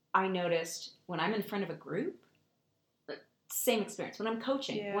 I noticed when I'm in front of a group, same experience. When I'm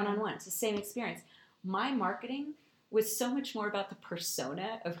coaching one-on-one, it's the same experience. My marketing was so much more about the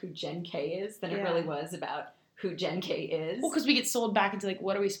persona of who Jen K is than it really was about who Jen K is. Well, because we get sold back into, like,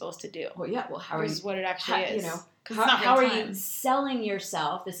 what are we supposed to do? Well, yeah. Well, how are you? What it actually is. You know, how are you selling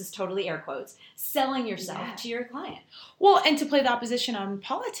yourself? This is totally air quotes. Selling yourself to your client. Well, and to play the opposition on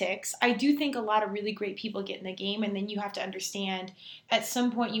politics, I do think a lot of really great people get in the game, and then you have to understand at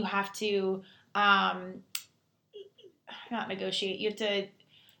some point you have to not negotiate. You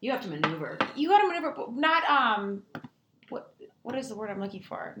have to maneuver. You got to maneuver, but not what is the word I'm looking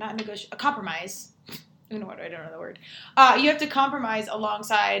for? Not negotiate. A compromise. I don't know the word. You have to compromise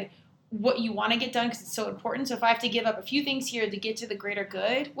alongside what you want to get done because it's so important. So if I have to give up a few things here to get to the greater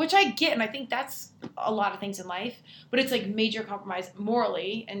good, which I get, and I think that's a lot of things in life, but it's like major compromise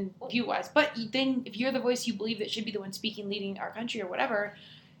morally and view-wise. But then if you're the voice you believe that should be the one speaking, leading our country or whatever,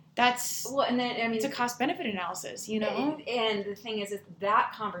 that's it's a cost-benefit analysis, you know? And the thing is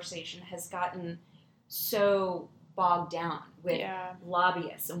that conversation has gotten so bogged down with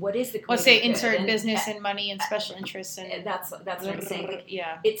lobbyists and what is the let's say insert business and money and special interests and that's what I'm saying. Like,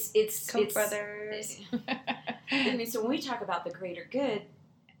 it's Koch brothers. I mean, so when we talk about the greater good,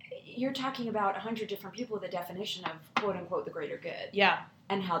 you're talking about 100 different people with a definition of quote unquote the greater good. Yeah,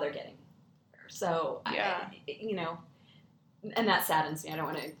 and how they're getting there. So and that saddens me. I don't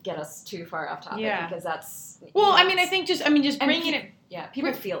want to get us too far off topic because that's I mean, I think just bringing it. Yeah,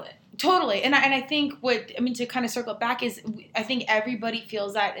 people feel it. Totally. And I think to kind of circle it back is I think everybody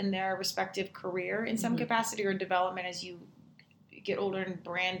feels that in their respective career in some capacity or development as you get older and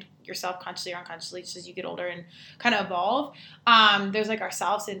brand yourself consciously or unconsciously just as you get older and kind of evolve. There's like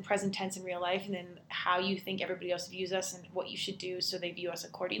ourselves in present tense in real life and then how you think everybody else views us and what you should do so they view us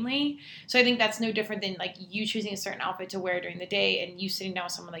accordingly. So I think that's no different than like you choosing a certain outfit to wear during the day and you sitting down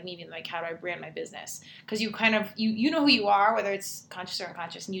with someone like me being like, how do I brand my business? Because you kind of, you know who you are, whether it's conscious or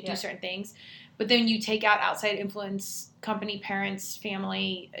unconscious, and you do certain things. But then you take out outside influence, company, parents,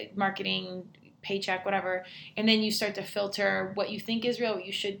 family, marketing, paycheck, whatever, and then you start to filter what you think is real, what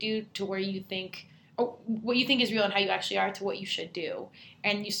you should do, to where you think, or what you think is real and how you actually are to what you should do,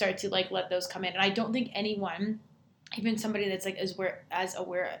 and you start to like let those come in. And I don't think anyone, even somebody that's like as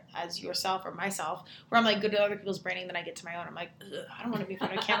aware as yourself or myself, where I'm like good at other people's branding, then I get to my own, I'm like, I don't want to be in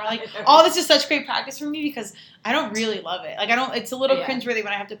front of a camera. Like all this is such great practice for me because I don't really love it. Like it's a little cringeworthy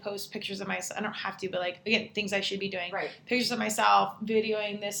when I have to post pictures of myself. I don't have to, but like again, things I should be doing. Right. Pictures of myself,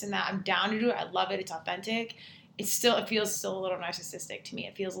 videoing this and that. I'm down to do it. I love it. It's authentic. It feels still a little narcissistic to me.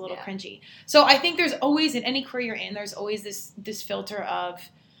 It feels a little cringy. So I think there's always, in any career you're in, there's always this filter of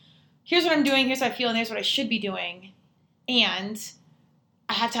here's what I'm doing, here's what I feel, and here's what I should be doing. And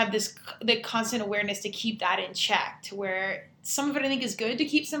I have to have the constant awareness to keep that in check, to where some of it I think is good to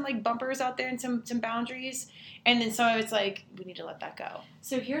keep some like bumpers out there and some boundaries, and then some of it's like we need to let that go.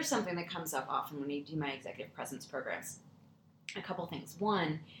 So here's something that comes up often when you do my executive presence programs. A couple things.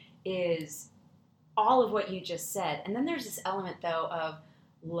 One is all of what you just said, and then there's this element though of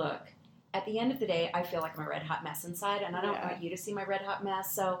look. At the end of the day, I feel like I'm a red hot mess inside, and I don't want you to see my red hot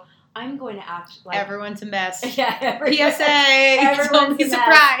mess. So I'm going to act like everyone's a mess. Yeah, PSA. Everyone's a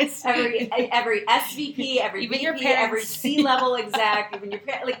surprise. Every SVP, every even VP, your parents. Every C-level exec, even your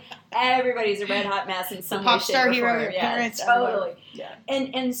parents. Like everybody's a red hot mess in some way, pop star hero, your parents, totally. Yeah.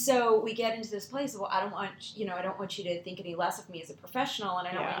 And so we get into this place of, well, I don't want you to think any less of me as a professional, and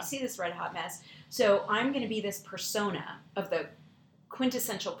I don't want you to see this red hot mess. So I'm going to be this persona of the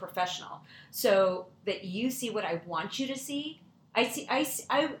quintessential professional, so that you see what I want you to see.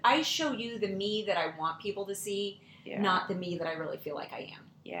 I show you the me that I want people to see, not the me that I really feel like I am.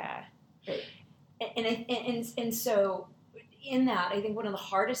 Yeah. Right. And so in that, I think one of the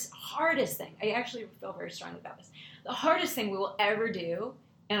hardest thing, I actually feel very strongly about this, the hardest thing we will ever do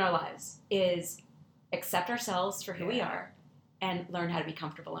in our lives is accept ourselves for who we are and learn how to be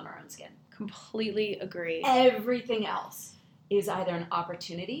comfortable in our own skin. Completely agree. Everything else is either an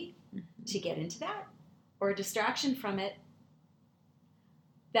opportunity to get into that or a distraction from it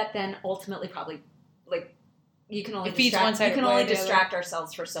that then ultimately probably you can only distract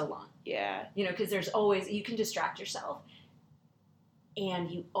ourselves for so long. Yeah. Because there's always, you can distract yourself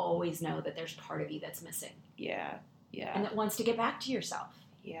and you always know that there's part of you that's missing. Yeah. Yeah. And that wants to get back to yourself.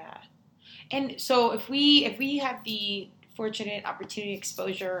 Yeah. And so if we have the fortunate opportunity,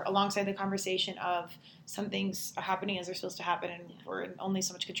 exposure alongside the conversation of some things are happening as they're supposed to happen and we're in only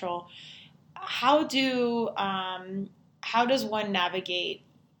so much control, how does one navigate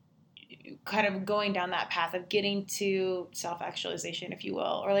kind of going down that path of getting to self-actualization, if you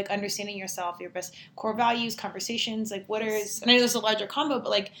will, or like understanding yourself, your best core values, conversations, like what is, and I know there's a larger combo, but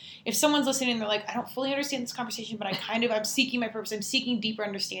like if someone's listening and they're like, I don't fully understand this conversation, but I'm seeking my purpose, I'm seeking deeper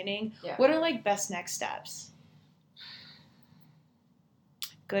understanding. Yeah. What are like best next steps?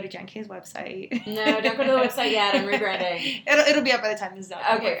 Go to Jen K's website. No, don't go to the website yet. I'm regretting. It'll be up by the time this is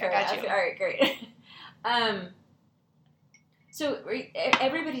out. Okay, fair enough. All right, great. So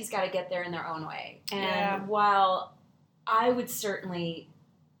everybody's got to get there in their own way. And while I would certainly,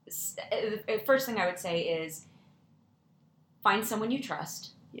 the first thing I would say is find someone you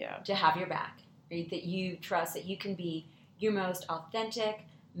trust to have your back, right? That you trust, that you can be your most authentic,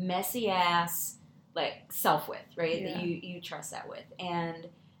 messy ass, like self with, right? Yeah. That you trust that with. And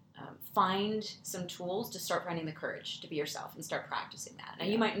find some tools to start finding the courage to be yourself and start practicing that. Now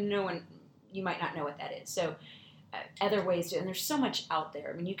you might not know what that is. So other ways to, and there's so much out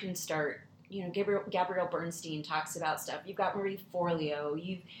there. I mean, you can start, Gabrielle Bernstein talks about stuff. You've got Marie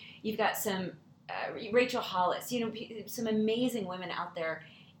Forleo. You've got some Rachel Hollis. Some amazing women out there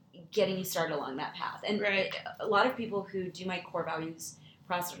getting you started along that path. And a lot of people who do my core values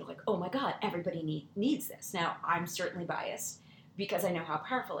process are like, oh my God, everybody needs this. Now, I'm certainly biased because I know how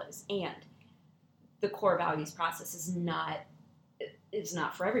powerful it is. And the core values process is not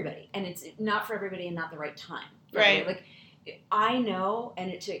for everybody. And it's not for everybody and not the right time. Right. Like, I know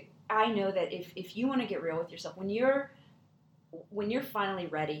that if you want to get real with yourself, when you're finally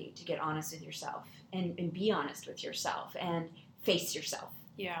ready to get honest with yourself and be honest with yourself and face yourself.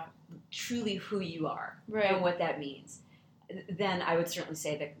 Yeah. Truly who you are. Right. And what that means. Then I would certainly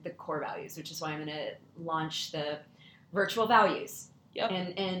say the core values, which is why I'm going to launch the virtual values. Yep.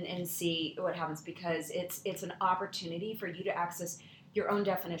 And see what happens, because it's an opportunity for you to access your own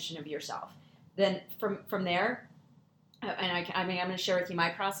definition of yourself. Then from there, and I'm going to share with you my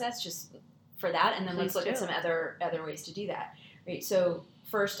process just for that, and then let's look at some other ways to do that. Right. So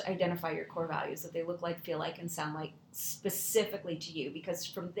first, identify your core values, what they look like, feel like, and sound like specifically to you, because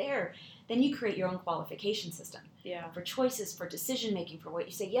from there, then you create your own qualification system. Yeah. For choices, for decision making, for what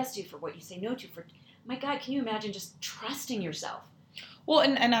you say yes to, for what you say no to. For, my God, can you imagine just trusting yourself? Well,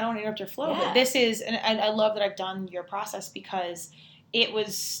 and I don't want to interrupt your flow, but this is, and I love that I've done your process, because it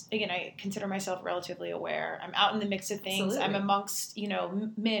was, again, I consider myself relatively aware. I'm out in the mix of things. Absolutely. I'm amongst,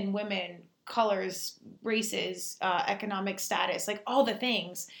 men, women, colors, races, economic status, like all the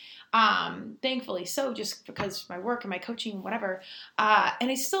things. Thankfully so, just because of my work and my coaching, whatever. And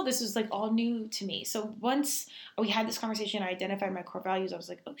this was like all new to me. So once we had this conversation, I identified my core values. I was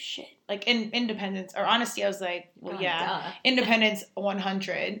like, oh shit. Like in independence or honesty, I was like, well, independence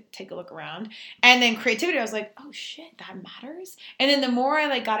 100, take a look around. And then creativity, I was like, oh shit, that matters. And then the more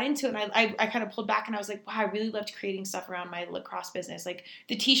I got into it, and I kind of pulled back, and I was like, wow, I really loved creating stuff around my lacrosse business. Like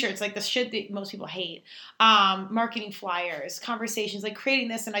the t-shirts, like the shit that most people hate, marketing flyers, conversations, like creating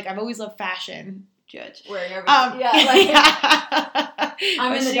this. And like, I've always loved fashion. Judge. Wearing everything.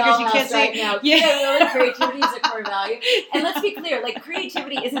 I'm in the dollhouse right now. Yeah, creativity is a core value. And let's be clear, like,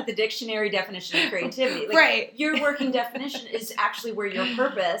 creativity isn't the dictionary definition of creativity. Like, right. Your working definition is actually where your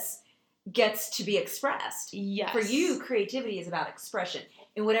purpose gets to be expressed. Yes. For you, creativity is about expression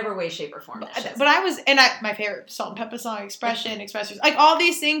in whatever way, shape, or form. But my favorite Salt and Pepper song, expression, expressors, like all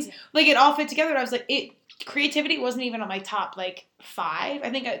these things, like it all fit together. And I was like, creativity wasn't even on my top 5. I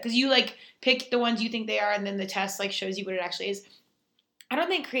think because you pick the ones you think they are, and then the test shows you what it actually is. I don't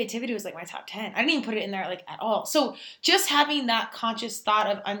think creativity was my top 10. I didn't even put it in there at all. So just having that conscious thought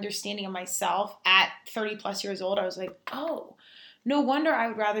of understanding of myself at 30 plus years old, I was like, oh, no wonder I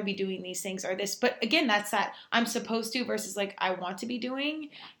would rather be doing these things or this. But again, that's that I'm supposed to versus I want to be doing.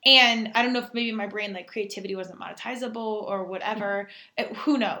 And I don't know if maybe in my brain creativity wasn't monetizable or whatever.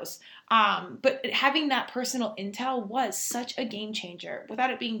 Who knows? But having that personal intel was such a game changer without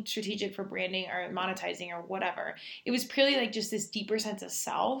it being strategic for branding or monetizing or whatever. It was purely just this deeper sense of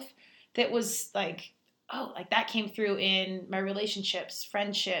self that was that came through in my relationships,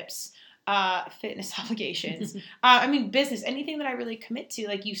 friendships, fitness obligations. Business, anything that I really commit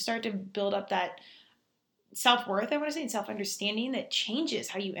to, you start to build up that self-worth, I want to say, and self-understanding that changes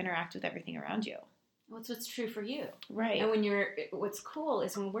how you interact with everything around you. What's true for you. Right. And what's cool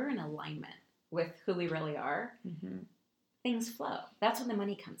is when we're in alignment, with who we really are, things flow. That's when the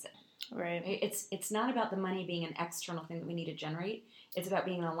money comes in. Right. It's not about the money being an external thing that we need to generate. It's about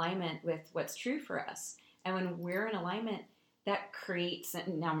being in alignment with what's true for us. And when we're in alignment, that creates,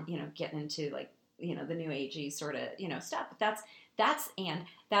 and now, getting into like, the new agey sort of, stuff. But that's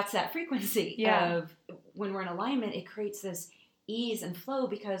that frequency of when we're in alignment, it creates this ease and flow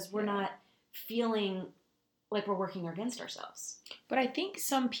because we're not feeling like we're working against ourselves. But I think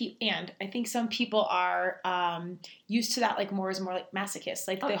some people are used to that, like more is more like masochists.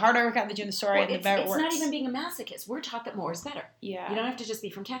 Like the harder I work out in the gym, the story, the better it works. It's not even being a masochist. We're taught that more is better. Yeah. You don't have to just be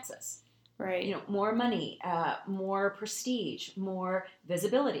from Texas. Right. More money, more prestige, more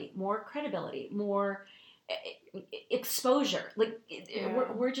visibility, more credibility, more exposure. Like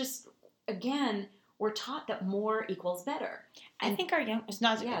we're just, again, we're taught that more equals better. And I think our young, it's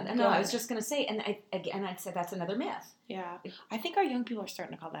not. Yeah, no, I was just going to say, and I'd say that's another myth. Yeah, I think our young people are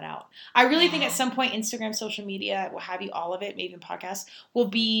starting to call that out. I really think at some point, Instagram, social media, what have you, all of it, maybe even podcasts, will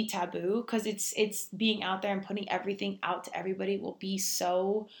be taboo because it's being out there and putting everything out to everybody will be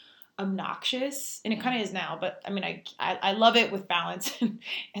so obnoxious, and it kind of is now, but I mean, I love it with balance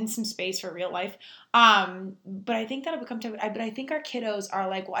and some space for real life. But I think that'll become but I think our kiddos are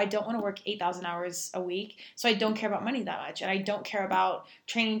like, well, I don't want to work 8,000 hours a week, so I don't care about money that much, and I don't care about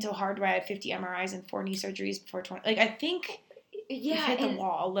training so hard where I have 50 MRIs and 4 knee surgeries before 20. Like, I think hit the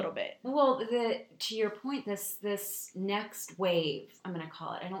wall a little bit. Well, to your point, this next wave, I'm going to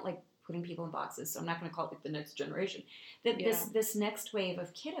call it. I don't like putting people in boxes, so I'm not going to call it like the next generation. This next wave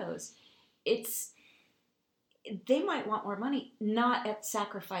of kiddos, they might want more money, not at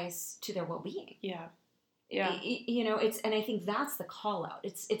sacrifice to their well-being. Yeah. And I think that's the call out.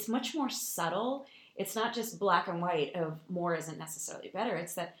 It's much more subtle. It's not just black and white of more isn't necessarily better.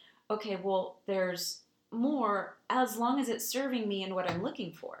 It's that, okay, well, there's more as long as it's serving me and what I'm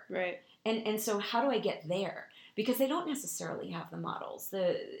looking for. Right. And so how do I get there? Because they don't necessarily have the models.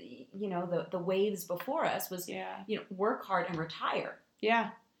 The waves before us was, work hard and retire. Yeah.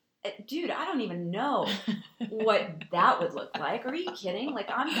 Dude, I don't even know what that would look like. Are you kidding? Like,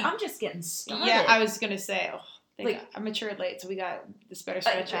 I'm just getting started. Yeah, I was going to say, I matured late, so we got this better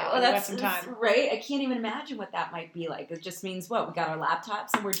stretch out. We got some time. Right? I can't even imagine what that might be like. It just means, we got our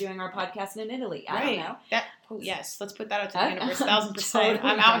laptops and we're doing our podcast in Italy. I don't know. Yes, let's put that out to the universe. 1,000%.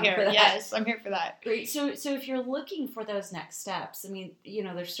 I'm out here. Yes, I'm here for that. Great. So if you're looking for those next steps, I mean,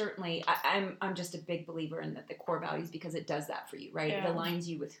 there's certainly, I'm just a big believer in the core values because it does that for you, right? Yeah. It aligns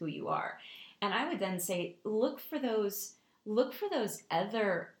you with who you are. And I would then say, look for those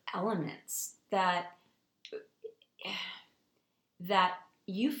other elements that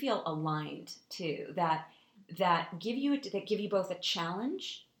you feel aligned to, that give you both a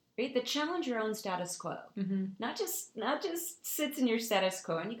challenge, right? That challenge your own status quo, not just sits in your status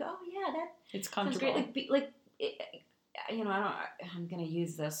quo and you go, oh yeah, it's comfortable. Great. I'm going to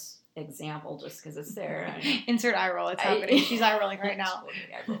use this example just because it's there. Insert eye roll. It's happening. She's eye rolling right now.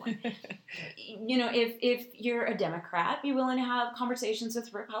 If you're a Democrat, be willing to have conversations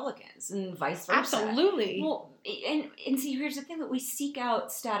with Republicans and vice versa. Absolutely. Well, and see, here's the thing, that we seek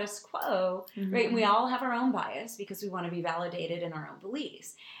out status quo, right? And we all have our own bias because we want to be validated in our own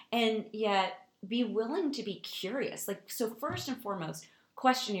beliefs. And yet be willing to be curious. Like, so first and foremost,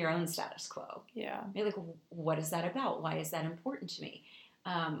 question your own status quo. Yeah. Like, what is that about? Why is that important to me?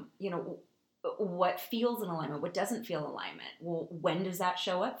 What feels in alignment? What doesn't feel alignment? Well, when does that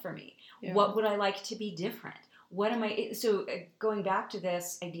show up for me? Yeah. What would I like to be different? What am I? So going back to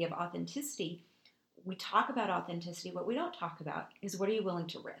this idea of authenticity, we talk about authenticity. What we don't talk about is, what are you willing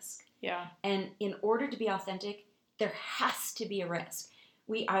to risk? Yeah. And in order to be authentic, there has to be a risk.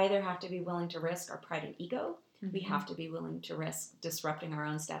 We either have to be willing to risk our pride and ego. We have to be willing to risk disrupting our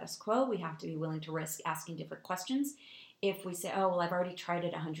own status quo. We have to be willing to risk asking different questions. If we say, oh, well, I've already tried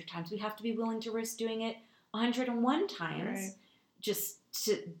it 100 times, we have to be willing to risk doing it 101 times just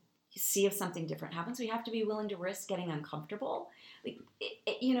to see if something different happens. We have to be willing to risk getting uncomfortable.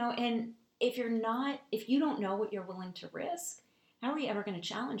 And if you don't know what you're willing to risk, how are you ever going to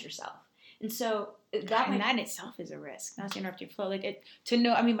challenge yourself? And so that in itself is a risk. Not to interrupt your flow. Like, to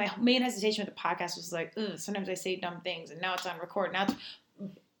know, I mean, my main hesitation with the podcast was like, sometimes I say dumb things, and now it's on record.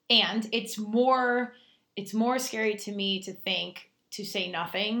 And it's more scary to me to say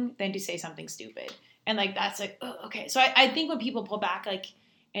nothing than to say something stupid. And like, that's like, okay. So I think when people pull back, like,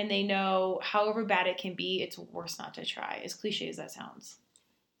 and they know however bad it can be, it's worse not to try, as cliche as that sounds.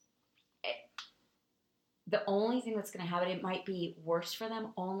 The only thing that's going to happen, it might be worse for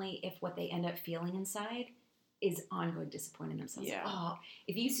them only if what they end up feeling inside is ongoing disappointment in themselves. Yeah. Oh,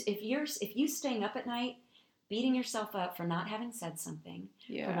 if you staying up at night beating yourself up for not having said something,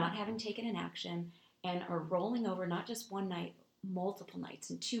 for not having taken an action, and are rolling over not just one night, multiple nights,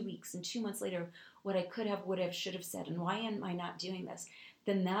 and 2 weeks, and 2 months later, what I could have, would have, should have said, and why am I not doing this?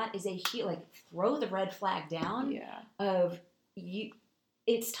 Then that is throw the red flag down of you.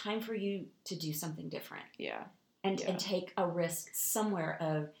 It's time for you to do something different. And take a risk somewhere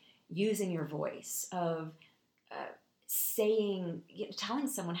of using your voice, of telling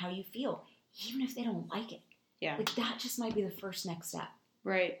someone how you feel, even if they don't like it. Like that just might be the first next step.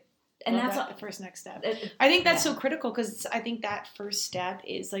 Right. And that's the first next step. I think that's so critical because I think that first step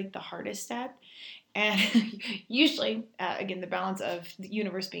is like the hardest step. And usually, again, the balance of the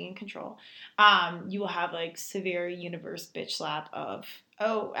universe being in control, you will have like severe universe bitch slap of,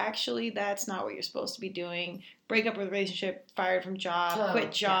 oh, actually, that's not what you're supposed to be doing. Break up with relationship, fired from job,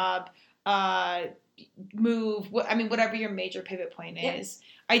 quit job, move. Whatever your major pivot point is.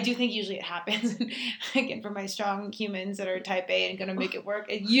 I do think usually it happens. Again, for my strong humans that are type A and going to make it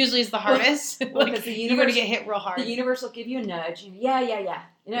work, it usually is the hardest. Because you're going to get hit real hard. The universe will give you a nudge.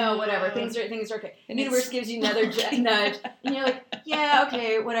 Whatever. Things are okay. The universe gives you another nudge. And you're like, yeah,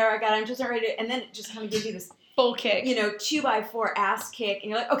 okay, whatever, I got it. I'm just not ready to. And then it just kind of gives you this full kick. 2x4 ass kick.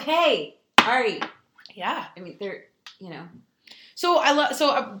 And you're like, okay, all right. Yeah. They're,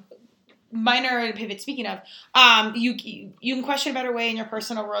 So minor pivot, speaking of, you can question a better way in your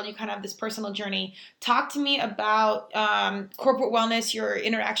personal world. You kind of have this personal journey. Talk to me about corporate wellness, your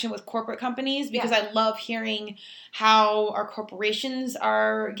interaction with corporate companies, because I love hearing how our corporations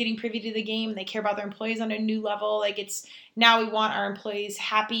are getting privy to the game. They care about their employees on a new level. Like it's now we want our employees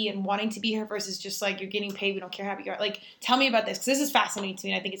happy and wanting to be here versus just like you're getting paid. We don't care how happy you are. Like tell me about this because this is fascinating to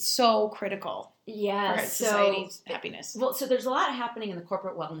me. And I think it's so critical. Yeah, for society's happiness. Well, so there's a lot happening in the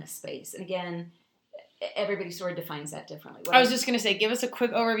corporate wellness space. And again, everybody sort of defines that differently. I was just going to say, give us a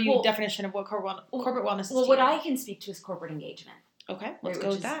quick overview definition of what corporate wellness is. Well, what I can speak to is corporate engagement. Okay, let's go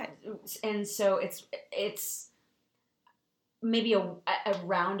with that. And so it's maybe a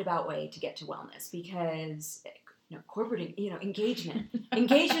roundabout way to get to wellness because corporate engagement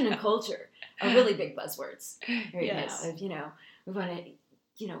and culture are really big buzzwords right now. We want to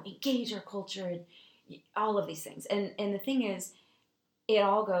engage our culture and all of these things. And the thing is, it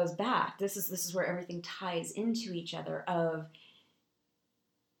all goes back. This is where everything ties into each other. Of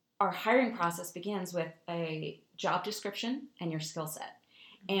our hiring process begins with a job description and your skill set.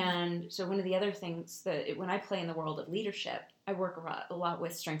 And so one of the other things that when I play in the world of leadership, I work a lot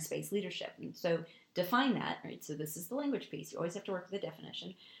with strengths-based leadership. And so define that, right? So this is the language piece. You always have to work with the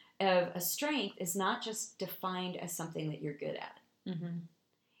definition of a strength is not just defined as something that you're good at. Mm-hmm.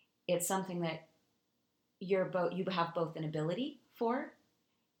 It's something that you have both an ability for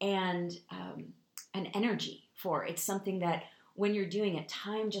and an energy for. It's something that when you're doing it,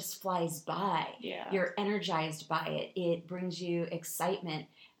 time just flies by. Yeah. You're energized by it. It brings you excitement.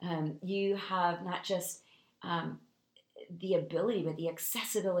 You have not just the ability, but the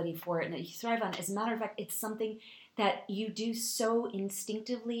accessibility for it and that you thrive on. As a matter of fact, it's something that you do so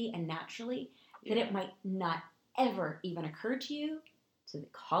instinctively and naturally that it might not ever even occur to you to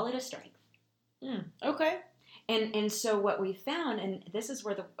call it a strength. Okay. And so what we found, and this is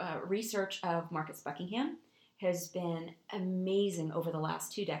where the research of Marcus Buckingham has been amazing over the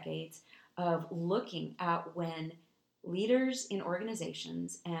last 2 decades of looking at when leaders in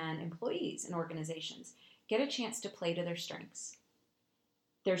organizations and employees in organizations get a chance to play to their strengths,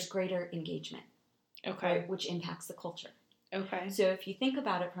 there's greater engagement, right, which impacts the culture. Okay. So if you think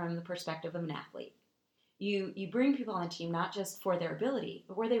about it from the perspective of an athlete, you bring people on a team not just for their ability,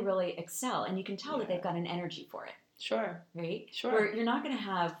 but where they really excel, and you can tell that they've got an energy for it. Sure. Right? Sure. Where you're not going to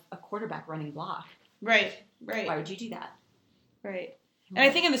have a quarterback running block. Right. Why would you do that? Right. And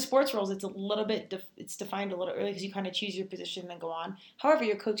I think in the sports roles, it's a little bit, it's defined a little early because you kind of choose your position and then go on. However,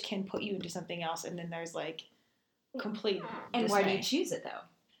 your coach can put you into something else, and then there's like complete And dismay. why do you choose it, though?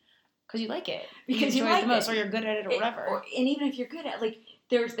 Because you like it. Because you you enjoy like it the most, it. or you're good at it, or whatever. And even if you're good at it,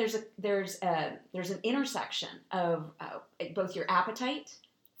 there's an intersection of both your appetite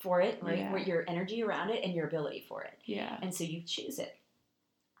for it, right, Yeah. where your energy around it, and your ability for it. Yeah. And so you choose it.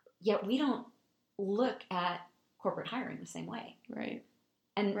 Yet we don't look at corporate hiring the same way. Right.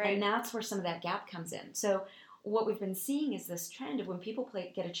 And that's where some of that gap comes in. So what we've been seeing is this trend of when people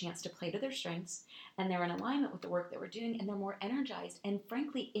get a chance to play to their strengths and they're in alignment with the work that we're doing and they're more energized and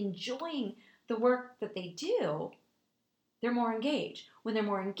frankly enjoying the work that they do, they're more engaged. When they're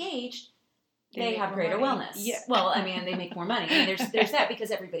more engaged, they have greater wellness. Yeah. Well, I mean, they make more money. I mean, there's that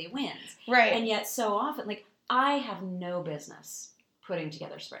because everybody wins. Right. And yet so often, like, I have no business putting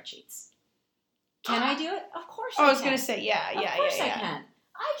together spreadsheets. Can I do it? Of course I can. I was going to say, yeah. Of course I can.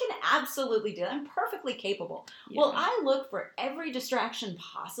 I can absolutely do that. I'm perfectly capable. Yeah. Well, I look for every distraction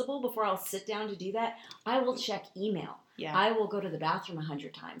possible before I'll sit down to do that. I will check email. Yeah. I will go to the bathroom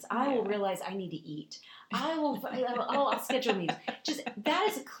 100 times. I will realize I need to eat. I'll schedule meetings. Just that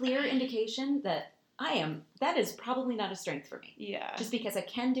is a clear indication that that is probably not a strength for me. Yeah. Just because I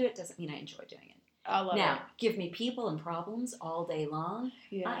can do it doesn't mean I enjoy doing it. I love it. Give me people and problems all day long.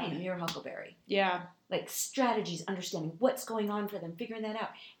 Yeah. I am your huckleberry. Yeah. Like strategies, understanding what's going on for them, figuring that out.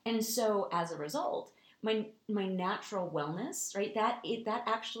 And so as a result, my natural wellness, right, that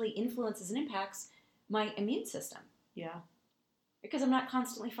actually influences and impacts my immune system. Yeah. Because I'm not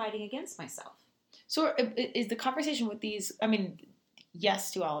constantly fighting against myself. So is the conversation with these, I mean, yes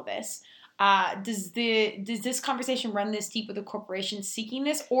to all of this. Does this conversation run this deep with a corporation seeking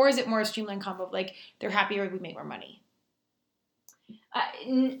this, or is it more a streamlined combo of like they're happier, we make more money?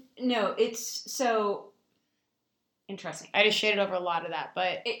 No, it's so interesting. I just shaded over a lot of that,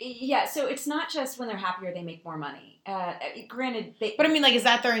 but so it's not just when they're happier they make more money. Granted, but I mean, like, is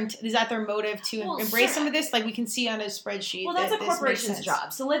that their motive to embrace some of this? Like we can see on a spreadsheet. Well, that's a corporation's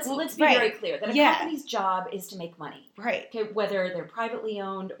job. So let's be very clear that a company's job is to make money. Right. Okay, whether they're privately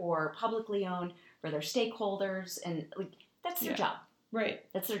owned or publicly owned, for their stakeholders, and like that's their job. Right.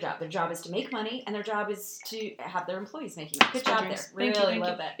 That's their job. Their job is to make money, and their job is to have their employees making money. Good job there. Really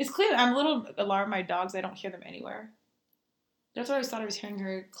love that. It's clear. I'm a little alarmed. My dogs, I don't hear them anywhere. That's what I always thought I was hearing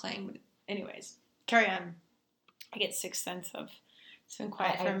her clang. Anyways, carry on. I get sixth sense of it's been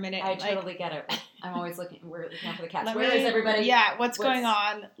quiet for a minute. I totally get it. I'm always looking. We're looking out for the cats. Where is everybody? Yeah, what's going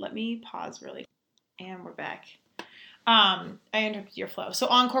on? Let me pause really. And we're back. I interrupted your flow. So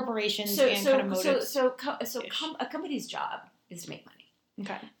on corporations and kind of motives. A company's job is to make money.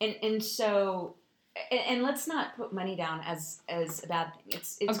 Okay. And so let's not put money down as a bad thing.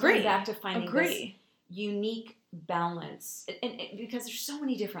 It's going back to finding this unique balance, and because there's so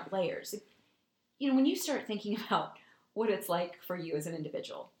many different layers. You know, when you start thinking about what it's like for you as an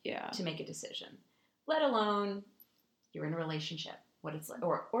individual to make a decision, let alone you're in a relationship, what it's like,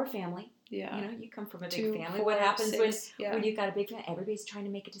 or family. Yeah. You know, you come from a big family. 4, what happens 6, when you've got a big family? Everybody's trying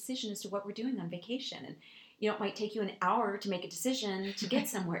to make a decision as to what we're doing on vacation. And, you know, it might take you an hour to make a decision to get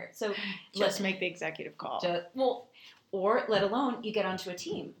somewhere. So just make the executive call. Or let alone you get onto a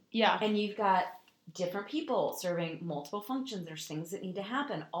team. Yeah. And you've got different people serving multiple functions. There's things that need to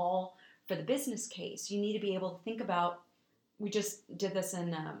happen, all for the business case. You need to be able to think about, we just did this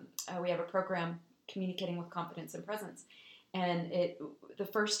in, we have a program, Communicating with Confidence and Presence. And the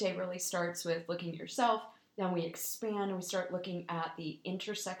first day really starts with looking at yourself. Then we expand and we start looking at the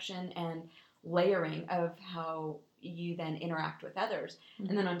intersection and layering of how you then interact with others. Mm-hmm.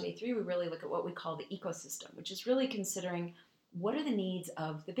 And then on day 3, we really look at what we call the ecosystem, which is really considering what are the needs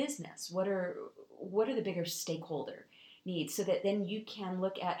of the business? What are the bigger stakeholder needs? So that then you can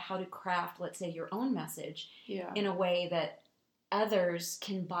look at how to craft, let's say, your own message in a way that others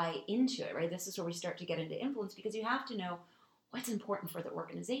can buy into it, right? This is where we start to get into influence, because you have to know what's important for the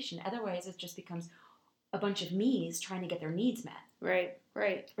organization. Otherwise, it just becomes a bunch of me's trying to get their needs met. Right.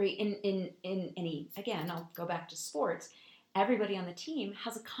 In any, again, I'll go back to sports. Everybody on the team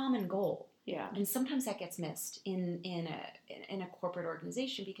has a common goal. Yeah. And sometimes that gets missed in a corporate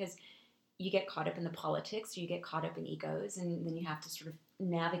organization, because you get caught up in the politics, you get caught up in egos, and then you have to sort of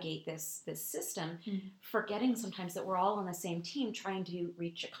navigate this system, forgetting sometimes that we're all on the same team trying to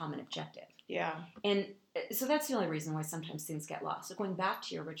reach a common objective. Yeah. And so that's the only reason why sometimes things get lost. So going back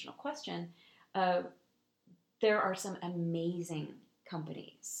to your original question, there are some amazing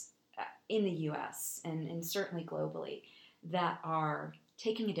companies in the U.S. and certainly globally that are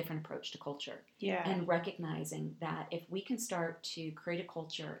taking a different approach to culture. Yeah. And recognizing that if we can start to create a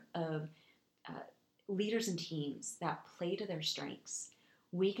culture of leaders and teams that play to their strengths,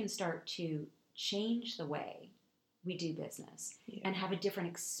 we can start to change the way we do business and have a different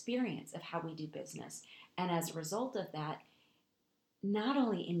experience of how we do business. And as a result of that, not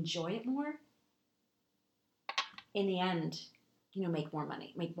only enjoy it more, in the end, you know, make more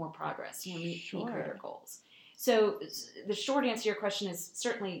money, make more progress, you know, meet greater goals. So the short answer to your question is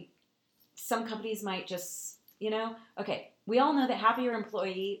certainly some companies might just, you know, okay, we all know that happier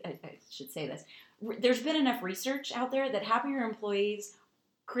employee, I should say this, there's been enough research out there that happier employees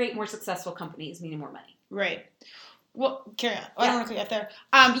create more successful companies, meaning more money. Right. Well, carry on. I don't want to cut you off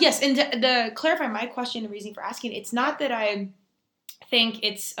there. Yes, and to clarify my question, the reason for asking, it's not that I think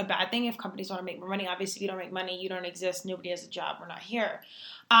it's a bad thing if companies want to make more money. Obviously, if you don't make money, you don't exist. Nobody has a job. We're not here.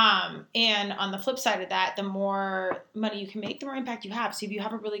 And on the flip side of that, the more money you can make, the more impact you have. So if you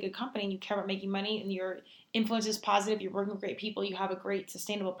have a really good company and you care about making money and your influence is positive, you're working with great people, you have a great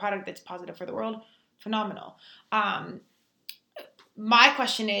sustainable product that's positive for the world, phenomenal. my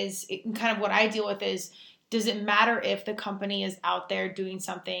question is, kind of what I deal with is, does it matter if the company is out there doing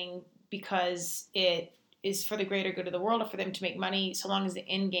something because it is for the greater good of the world or for them to make money, so long as the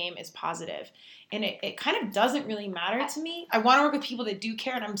end game is positive? And it kind of doesn't really matter to me. I want to work with people that do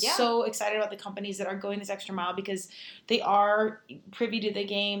care, and I'm so excited about the companies that are going this extra mile because they are privy to the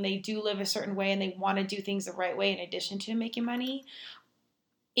game. They do live a certain way, and they want to do things the right way in addition to making money.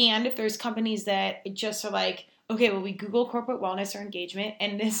 And if there's companies that just are like, okay, well, we Google corporate wellness or engagement,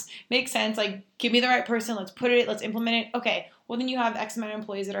 and this makes sense. Like, give me the right person. Let's put it. Let's implement it. Okay, well, then you have X amount of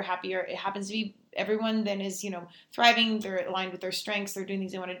employees that are happier. It happens to be everyone then is, thriving. They're aligned with their strengths. They're doing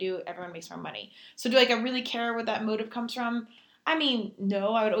things they want to do. Everyone makes more money. So do I really care where that motive comes from? I mean,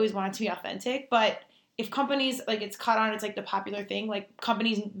 no, I would always want it to be authentic. But if companies, it's caught on, it's the popular thing.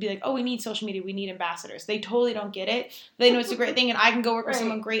 Companies be like, oh, we need social media. We need ambassadors. They totally don't get it. They know it's a great thing, and I can go work with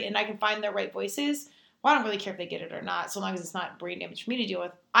someone great, and I can find their right voices. Well, I don't really care if they get it or not, so long as it's not brain damage for me to deal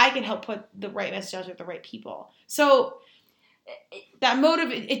with. I can help put the right message out with the right people. So that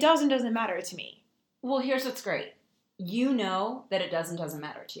motive, it does and doesn't matter to me. Well, here's what's great. You know that it doesn't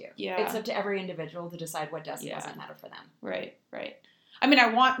matter to you. Yeah. It's up to every individual to decide what doesn't matter for them. Right. I mean,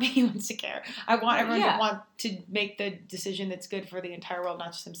 I want humans to care. I want everyone to want to make the decision that's good for the entire world,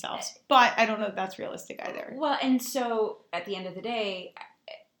 not just themselves. But I don't know if that's realistic either. Well, and so at the end of the day,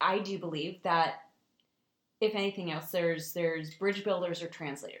 I do believe that if anything else, there's bridge builders or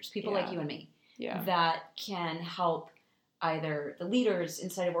translators, people like you and me, that can help either the leaders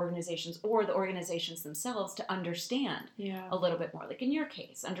inside of organizations or the organizations themselves to understand a little bit more. Like in your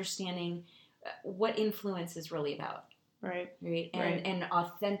case, understanding what influence is really about. Right. And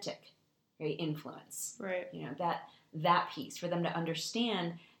authentic, influence. Right. That piece for them to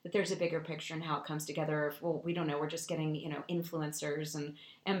understand that there's a bigger picture and how it comes together. Well, we don't know. We're just getting, influencers and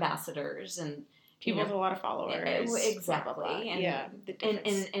ambassadors and people with a lot of followers. Exactly.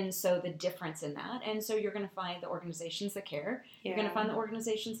 And so the difference in that. And so you're going to find the organizations that care. Yeah. You're going to find the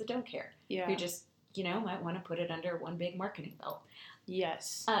organizations that don't care. Yeah. Who just, might want to put it under one big marketing belt.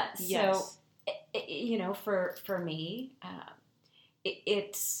 Yes. So, for me,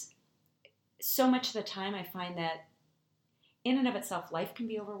 it's so much of the time I find that in and of itself, life can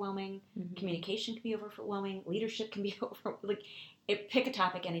be overwhelming. Mm-hmm. Communication can be overwhelming. Leadership can be pick a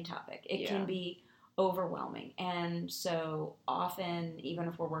topic, any topic. It can be overwhelming. And so often, even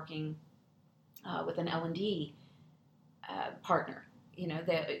if we're working with an L&D partner,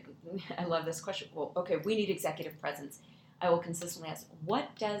 I love this question. Well, okay, we need executive presence. I will consistently ask, what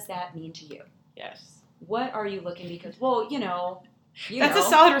does that mean to you? Yes. What are you looking, because, that's a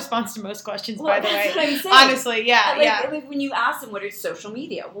solid response to most questions, by the way. Honestly, like when you ask them what is social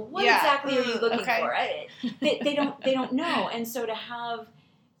media, well, what exactly are you looking for? They don't know, and so to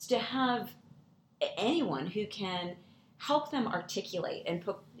have anyone who can help them articulate and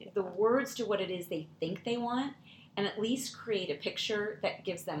put the words to what it is they think they want, and at least create a picture that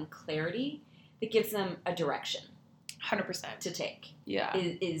gives them clarity, that gives them a direction, 100% to take. Yeah,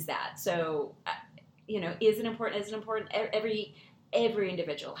 is that so? Is it important? Is it important? Every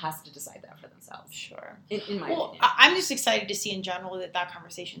individual has to decide that for themselves. Sure. In my opinion. I'm just excited to see in general that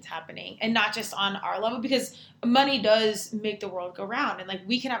conversation's happening, and not just on our level, because money does make the world go round, and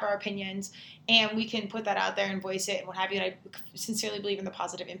we can have our opinions and we can put that out there and voice it and what have you. And I sincerely believe in the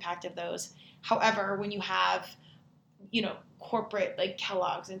positive impact of those. However, when you have, corporate like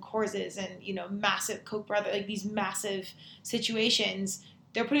Kellogg's and Coors and, massive Koch brothers, these massive situations,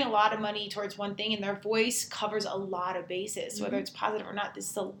 they're putting a lot of money towards one thing, and their voice covers a lot of bases. So whether it's positive or not, this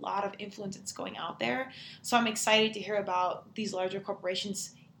is a lot of influence that's going out there. So I'm excited to hear about these larger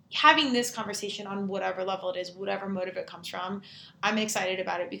corporations having this conversation on whatever level it is, whatever motive it comes from. I'm excited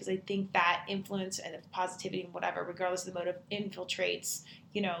about it because I think that influence and positivity and whatever, regardless of the motive, infiltrates,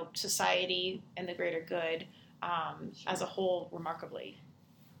 society and the greater good as a whole remarkably.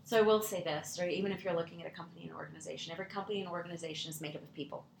 So I will say this, right? Even if you're looking at a company and organization, every company and organization is made up of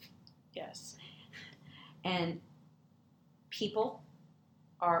people. Yes. And people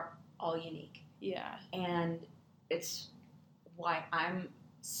are all unique. Yeah. And it's why I'm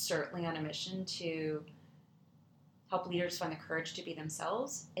certainly on a mission to help leaders find the courage to be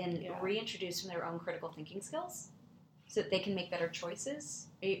themselves and reintroduce them their own critical thinking skills so that they can make better choices.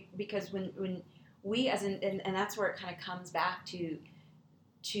 Because when we and that's where it kind of comes back to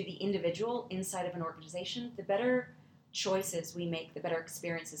the individual inside of an organization, the better choices we make, the better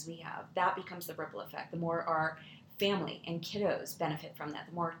experiences we have, that becomes the ripple effect. The more our family and kiddos benefit from that,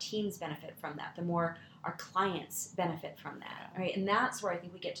 the more our teams benefit from that, the more our clients benefit from that, right? And that's where I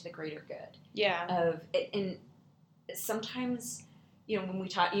think we get to the greater good. Yeah. And sometimes, when we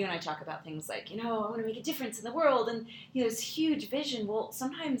talk, you and I talk about things like, I want to make a difference in the world and, this huge vision. Well,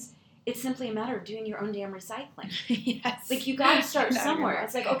 sometimes it's simply a matter of doing your own damn recycling. Yes. Like, you got to start somewhere.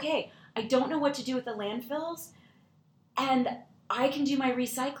 It's like, okay, I don't know what to do with the landfills, and I can do my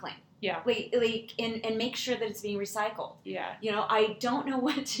recycling. Yeah. And make sure that it's being recycled. Yeah. I don't know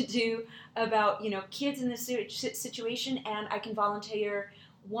what to do about, kids in this situation, and I can volunteer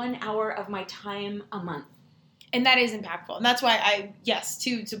 1 hour of my time a month. And that is impactful. And that's why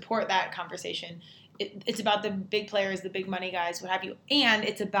to support that conversation, it's about the big players, the big money guys, what have you. And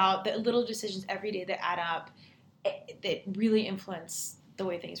it's about the little decisions every day that add up that really influence the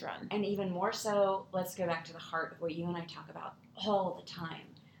way things run. And even more so, let's go back to the heart of what you and I talk about all the time.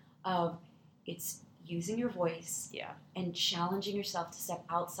 Of it's using your voice and challenging yourself to step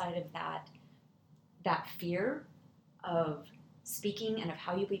outside of that fear of speaking and of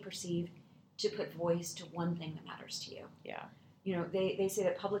how you'll be perceived, to put voice to one thing that matters to you. Yeah. They say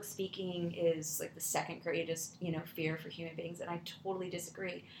that public speaking is like the second greatest, fear for human beings, and I totally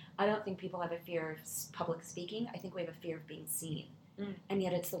disagree. I don't think people have a fear of public speaking. I think we have a fear of being seen. And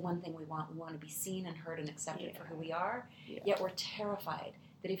yet it's the one thing we want. We want to be seen and heard and accepted for who we are. Yeah. Yet we're terrified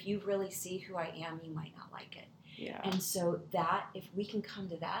that if you really see who I am, you might not like it. Yeah. And so that, if we can come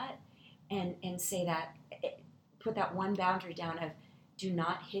to that and say that, put that one boundary down of, do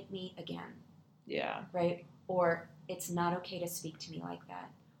not hit me again. Yeah. Right? Or, it's not okay to speak to me like that.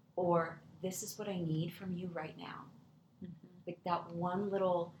 Or, this is what I need from you right now. Mm-hmm. Like that one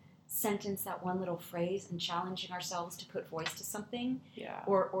little sentence, that one little phrase, and challenging ourselves to put voice to something. Yeah.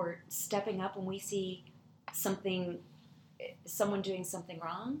 Or stepping up when we see someone doing something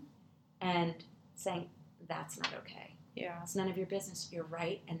wrong and saying, that's not okay. Yeah. It's none of your business. You're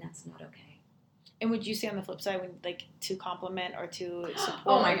right, and that's not okay. And would you say on the flip side, to compliment or to support,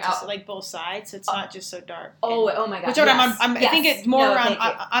 oh my God. Both sides, so it's not just so dark? Oh my God! Which yes. I think it's more around,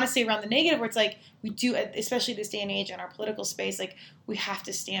 honestly, around the negative, where it's like we do, especially this day and age in our political space, we have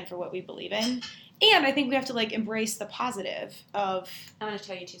to stand for what we believe in, and I think we have to embrace the positive of. I'm going to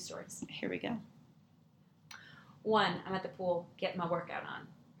tell you 2 stories. Here we go. One, I'm at the pool getting my workout on,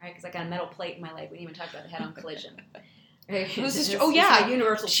 right? Because I got a metal plate in my leg. We didn't even talk about the head-on collision. Right? My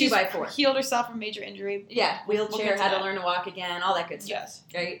universal 2x4. Healed herself from major injury. Yeah, wheelchair, had to learn to walk again, all that good stuff. Yes.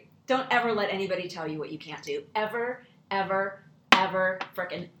 Right? Don't ever let anybody tell you what you can't do. Ever, ever, ever,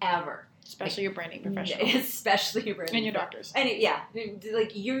 frickin' ever. Especially your branding professional. Especially your branding. And your doctors. And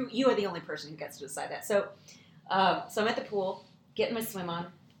you are the only person who gets to decide that. So I'm at the pool, getting my swim on,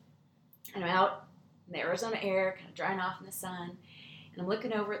 and I'm out in the Arizona air, kind of drying off in the sun. And I'm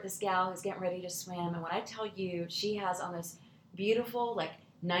looking over at this gal who's getting ready to swim. And when I tell you, she has on this beautiful,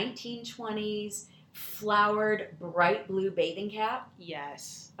 1920s, flowered, bright blue bathing cap.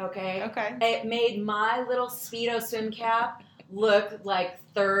 Yes. Okay? Okay. It made my little Speedo swim cap look like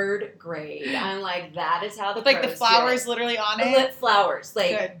 3rd grade. I'm like, that is how the the flowers literally on it? Lit flowers.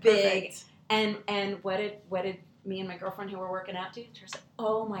 Good, big. Perfect. And what did me and my girlfriend who were working out do? She said,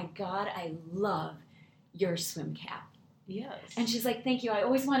 oh my God, I love your swim cap. Yes. And she's like, thank you. I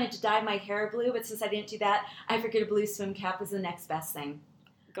always wanted to dye my hair blue, but since I didn't do that, I figured a blue swim cap was the next best thing.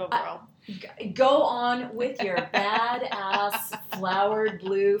 Go, girl. Go on with your badass flowered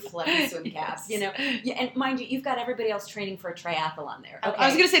blue fluffy swim caps. Yeah, and mind you, you've got everybody else training for a triathlon there. Okay? I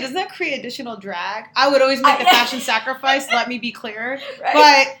was going to say, doesn't that create additional drag? I would always make the fashion sacrifice, let me be clear.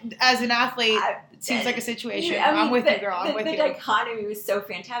 Right? But as an athlete, it seems like a situation. I'm with you, girl. I'm with you. The dichotomy was so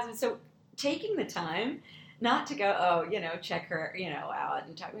fantastic. So taking the time not to go, check her, out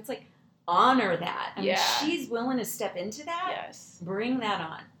and talk. It's like, honor that. I mean, she's willing to step into that. Yes. Bring that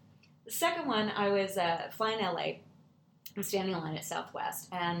on. The second one, I was flying LA. I'm standing in line at Southwest,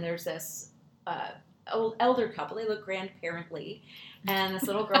 and there's this old elder couple. They look grandparently. And this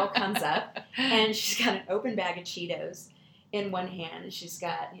little girl comes up, and she's got an open bag of Cheetos in one hand, and she's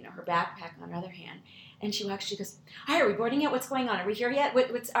got, her backpack on her other hand. And she goes, all right, are we boarding yet? What's going on? Are we here yet?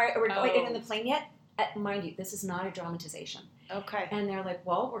 Are we going in the plane yet? Mind you, this is not a dramatization. Okay. And they're like,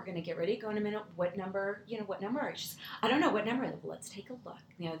 well, we're going to get ready. Go in a minute. What number are you? She's, I don't know. What number? Like, well, let's take a look.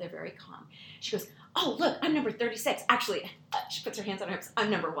 They're very calm. She goes, oh, look, I'm number 36. Actually, she puts her hands on her hips.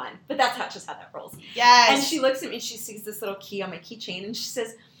 I'm number 1. But that's just how that rolls. Yes. And she looks at me and she sees this little key on my keychain and she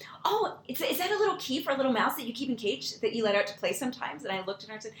says, oh, is that a little key for a little mouse that you keep in cage that you let out to play sometimes? And I looked at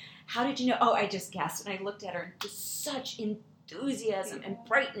her and said, how did you know? Oh, I just guessed. And I looked at her and just such enthusiasm and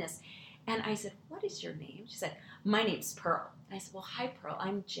brightness. And I said, what is your name? She said, my name's Pearl. And I said, well, hi, Pearl.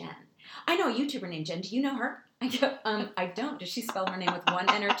 I'm Jen. I know a YouTuber named Jen. Do you know her? I go, I don't. Does she spell her name with one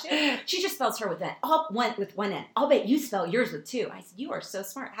N or two? She just spells her with with one N. I'll bet you spell yours with two. I said, you are so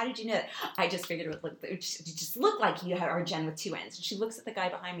smart. How did you know that? I just figured it just looked like you are Jen with two N's. And she looks at the guy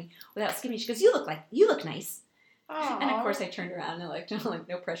behind me without skimming. She goes, you look nice. Aww. And of course I turned around and like,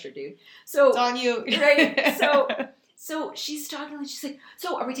 no pressure, dude. So it's on you. Right. So she's talking and she's like,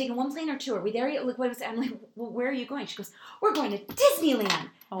 so are we taking one plane or two? Are we there yet? Like, what was that? I'm like, well, where are you going? She goes, we're going to Disneyland.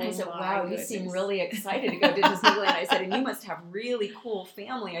 And I said, wow, you seem really excited to go to Disneyland. I said, and you must have really cool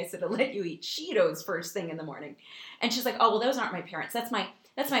family. I said, to let you eat Cheetos first thing in the morning. And she's like, oh, well, those aren't my parents. That's my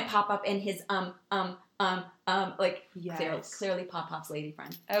Pop-Up and his, like, yes. Clearly Pop-Pop's lady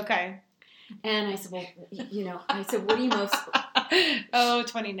friend. Okay. And I said, well, what are you most...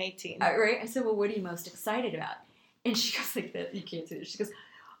 2019. Right? I said, well, what are you most excited about? And she goes like that. You can't see this. She goes,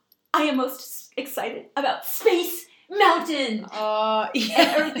 I am most excited about Space Mountain. Or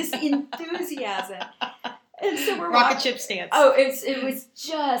this enthusiasm. And so we're rocket ship stance. Oh, it was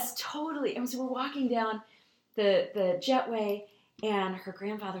just totally. And so we're walking down the jetway, and her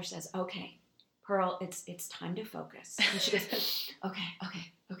grandfather says, okay, Pearl, it's time to focus. And she goes, okay,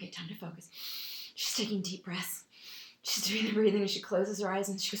 time to focus. She's taking deep breaths. She's doing the breathing, and she closes her eyes,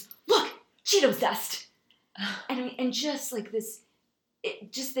 and she goes, look, Cheetos dust. And just like this,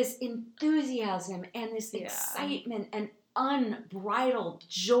 this enthusiasm and this excitement and unbridled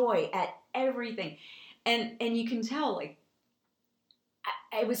joy at everything. And you can tell, like,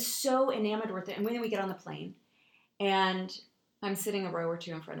 I was so enamored with it. And when we get on the plane, and I'm sitting a row or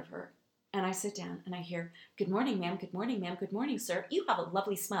two in front of her, and I sit down and I hear, good morning, ma'am. Good morning, ma'am. Good morning, sir. You have a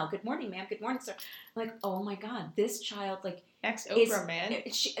lovely smile. Good morning, ma'am. Good morning, sir. I'm like, oh my God, this child, like, ex-Oprah, man.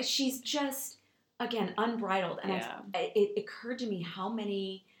 She's just, again, unbridled. And it occurred to me how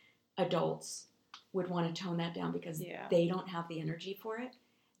many adults would want to tone that down because they don't have the energy for it.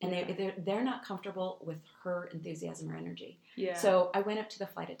 And they're not comfortable with her enthusiasm or energy. Yeah. So I went up to the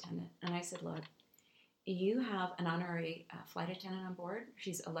flight attendant and I said, look, you have an honorary flight attendant on board.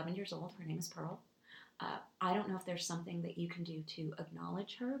 She's 11 years old. Her name is Pearl. I don't know if there's something that you can do to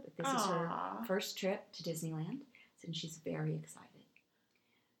acknowledge her, but this is her first trip to Disneyland, and she's very excited.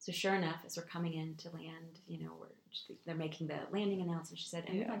 So sure enough, as we're coming in to land, they're making the landing announcement. She said,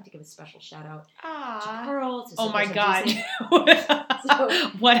 and we'd like to give a special shout out to Pearl. Oh my God. So,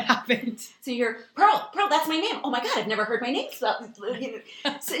 what happened? So you're, Pearl, that's my name. Oh my God, I've never heard my name spelled,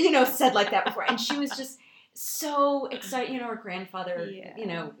 said like that before. And she was just so excited. Her grandfather,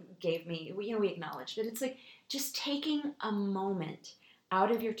 gave me, we acknowledged it. It's like just taking a moment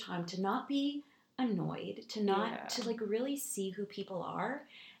out of your time to not be annoyed, to like really see who people are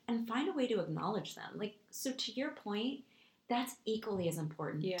and find a way to acknowledge them. Like, so to your point, that's equally as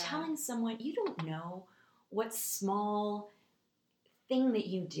important. Yeah. Telling someone you don't know what small thing that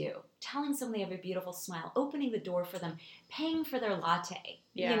you do, telling someone they have a beautiful smile, opening the door for them, paying for their latte,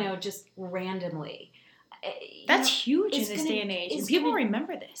 just randomly. That's huge in this day and age. And people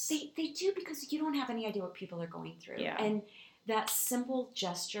remember this. They do, because you don't have any idea what people are going through. Yeah. And that simple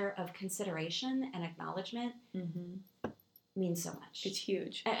gesture of consideration and acknowledgement means so much. It's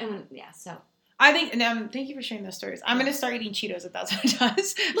huge. So. I think, and thank you for sharing those stories. I'm going to start eating Cheetos if that's what it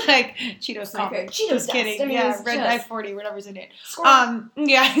does. Like, Cheetos coffee. Cheetos kidding. Red Dye 40, whatever's in it.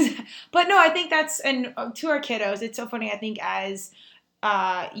 But no, I think that's, and to our kiddos, it's so funny, I think as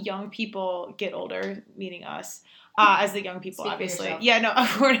young people get older, meaning us, as the young people, Speak obviously. Yeah, no,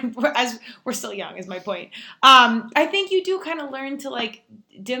 as we're still young is my point. I think you do kind of learn to like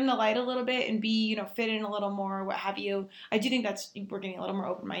dim the light a little bit and be, fit in a little more, what have you. I do think we're getting a little more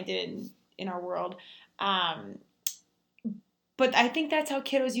open-minded in our world. But I think that's how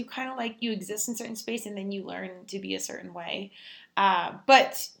kiddos, you kind of like, you exist in certain space and then you learn to be a certain way.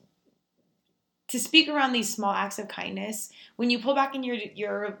 But to speak around these small acts of kindness, when you pull back in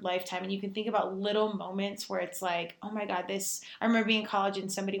your lifetime and you can think about little moments where it's like, oh my God, I remember being in college and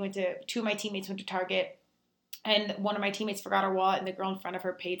two of my teammates went to Target and one of my teammates forgot her wallet and the girl in front of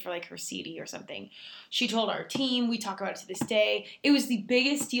her paid for like her CD or something. She told our team, we talk about it to this day. It was the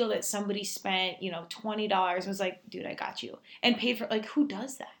biggest deal that somebody spent, $20 and was like, dude, I got you. And paid for, like, who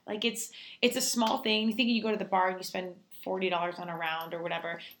does that? Like, it's a small thing. You think you go to the bar and you spend $40 on a round or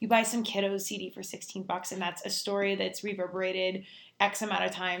whatever. You buy some kiddos CD for $16 and that's a story that's reverberated X amount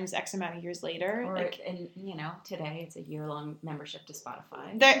of times, X amount of years later. Or, today it's a year-long membership to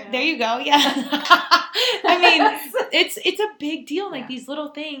Spotify. There you go. Yeah. I mean, it's a big deal. Like these little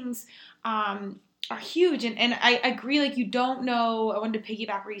things are huge. And I agree. Like you don't know, I wanted to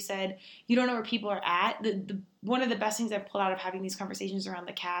piggyback where you said, you don't know where people are at. One of the best things I've pulled out of having these conversations around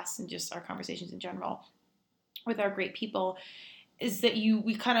the cast and just our conversations in general with our great people is that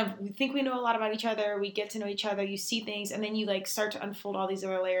we think we know a lot about each other. We get to know each other. You see things, and then you like start to unfold all these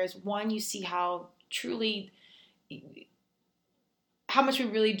other layers. One, you see how much we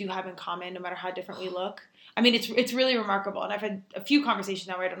really do have in common, no matter how different we look. I mean, it's really remarkable. And I've had a few conversations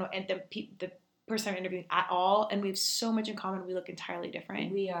now where I don't know the person I'm interviewing at all, and we have so much in common. We look entirely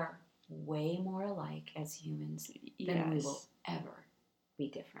different. We are way more alike as humans than we will ever be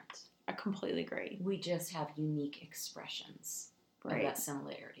different. I completely agree. We just have unique expressions of that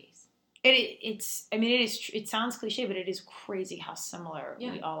similarities. It sounds cliche, but it is crazy how similar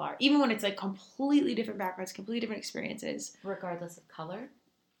we all are. Even when it's like completely different backgrounds, completely different experiences. Regardless of color,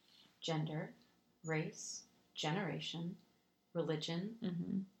 gender, race, generation, religion,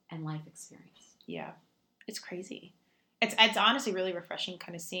 and life experience. Yeah. It's crazy. It's honestly really refreshing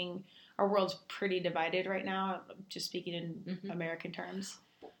kind of seeing our world's pretty divided right now, just speaking in American terms.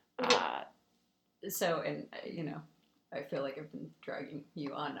 I feel like I've been dragging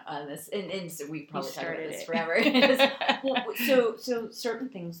you on this, and so we probably talked about this forever. So certain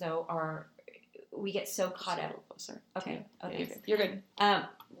things though we get so caught up. Okay, you're good.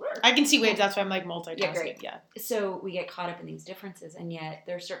 I can see waves. That's why I'm like multitasking. Yeah, great. Yeah. So we get caught up in these differences, and yet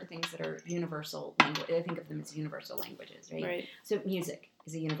there are certain things that are universal language. I think of them as universal languages, right? Right. So music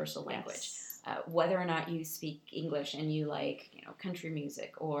is a universal language. Yes. Whether or not you speak English and you like, country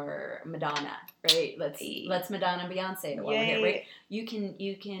music or Madonna, right? Let's Madonna and Beyonce while we're here, right? You can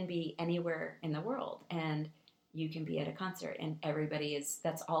be anywhere in the world, and you can be at a concert, and everybody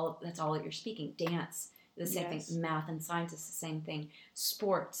that's all that you're speaking. Dance, the same thing. Math and science is the same thing.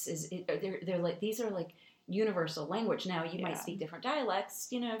 Sports they're like, these are like universal language. Now you might speak different dialects,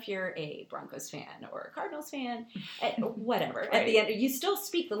 if you're a Broncos fan or a Cardinals fan, whatever. Right. At the end, you still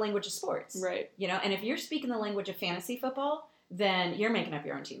speak the language of sports, right? And if you're speaking the language of fantasy football, then you're making up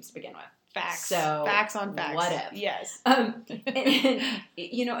your own teams to begin with. Facts. So facts on facts. Whatever. Yes. And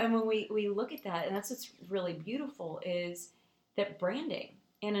when we look at that, and that's what's really beautiful is that branding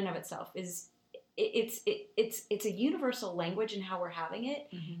in and of itself is. It's a universal language in how we're having it,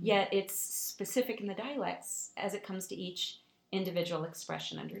 yet it's specific in the dialects as it comes to each individual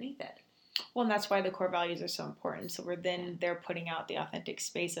expression underneath it. Well, and that's why the core values are so important. So they're putting out the authentic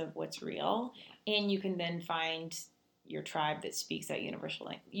space of what's real, and you can then find your tribe that speaks that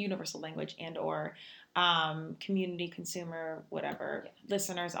universal language and or community, consumer, whatever,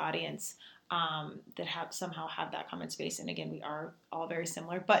 listeners, audience. That somehow have that common space. And again, we are all very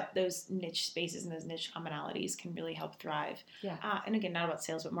similar, but those niche spaces and those niche commonalities can really help thrive. Yeah. And again, not about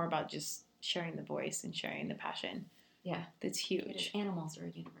sales, but more about just sharing the voice and sharing the passion. Yeah. That's huge. Animals are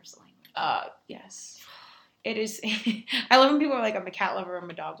a universal language. Yes. It is. I love when people are like, I'm a cat lover, I'm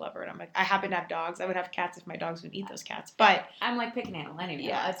a dog lover. And I'm like, I happen to have dogs. I would have cats if my dogs would eat those cats. But I'm like, pick an animal anyway.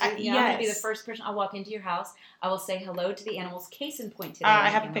 Yeah. I'm going to be the first person. I'll walk into your house. I will say hello to the animals. Case in point today. I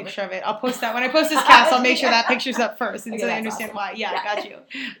have a picture of it. I'll post that. When I post this cast, I'll make sure that picture's up first. And so they understand why. Yeah, I got you.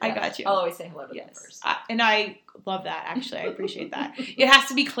 I got you. I'll always say hello to them first. And I love that, actually. I appreciate that. It has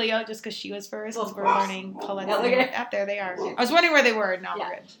to be Cleo just because she was first. Because we're learning Colette. Up there they are. I was wondering where they were. Now we're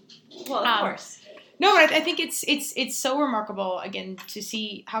good. Well, of course. No, but I think it's so remarkable, again, to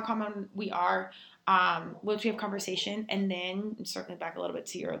see how common we are once we have conversation, and then circling back a little bit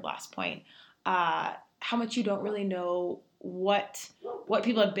to your last point, how much you don't really know what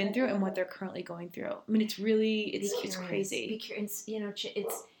people have been through and what they're currently going through. I mean, it's crazy. Be curious.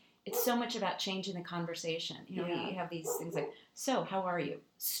 It's so much about changing the conversation. You have these things like, so how are you?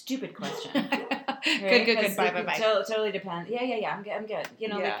 Stupid question. Right? Good. Bye. Totally depends. Yeah. I'm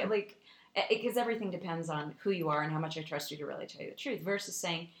good. Like. Because everything depends on who you are and how much I trust you to really tell you the truth versus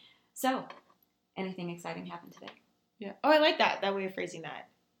saying, so, anything exciting happened today? Yeah. Oh, I like that way of phrasing that.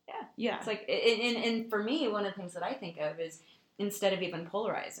 Yeah. It's like, and for me, one of the things that I think of is instead of even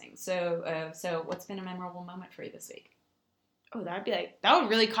polarizing. So what's been a memorable moment for you this week? Oh, that would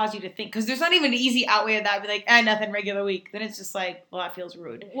really cause you to think, because there's not even an easy out way of that. I'd be like, nothing, regular week. Then it's just like, well, that feels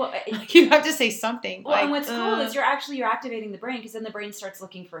rude. Well, you have to say something. Well, and what's cool is you're activating the brain, because then the brain starts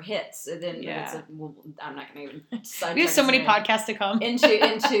looking for hits. And then it's like, well, I'm not going to even. We have so many podcasts to come into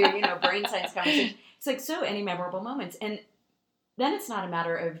brain science conversation. It's like, so any memorable moments, and then it's not a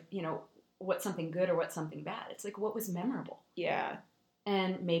matter of what's something good or what's something bad. It's like, what was memorable? Yeah.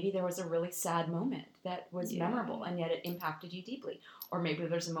 And maybe there was a really sad moment that was memorable, and yet it impacted you deeply. Or maybe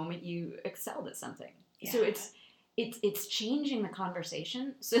there's a moment you excelled at something. Yeah. So it's changing the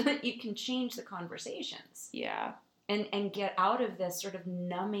conversation so that you can change the conversations. Yeah. And get out of this sort of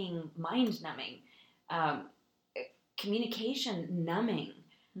mind numbing, communication numbing,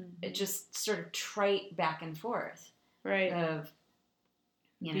 just sort of trite back and forth. Right. Of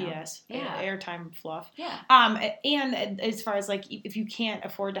BS, airtime fluff. Yeah. And as far as like, if you can't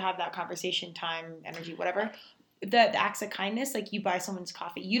afford to have that conversation, time, energy, whatever, the acts of kindness, like you buy someone's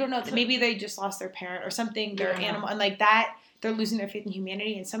coffee, you don't know, maybe they just lost their parent or something, their animal, and like that, they're losing their faith in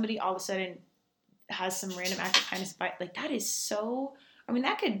humanity, and somebody all of a sudden has some random act of kindness by, like, that is so, I mean,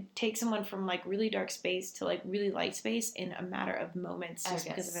 that could take someone from like really dark space to like really light space in a matter of moments just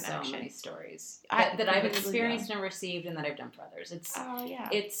because of an action. So many stories that I've experienced and received, and that I've done for others.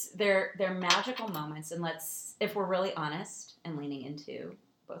 It's they're magical moments, and if we're really honest and leaning into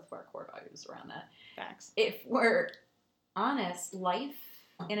both of our core values around that. Facts. If we're honest, life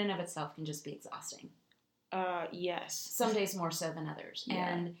in and of itself can just be exhausting. Yes. Some days more so than others,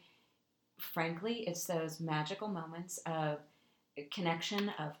 and frankly, it's those magical moments of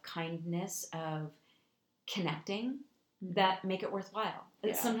connection, of kindness, of connecting that make it worthwhile.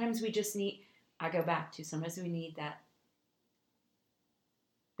 Yeah. Sometimes we just need, sometimes we need that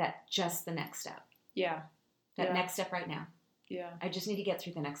just the next step. Yeah. Next step right now. Yeah. I just need to get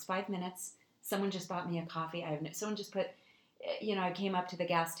through the next 5 minutes. Someone just bought me a coffee. Someone just put, I came up to the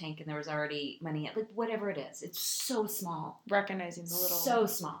gas tank and there was already money. Like, whatever it is. It's so small. Recognizing the little. So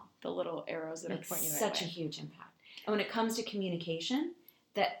small. The little arrows that are pointing you such a huge impact. And when it comes to communication,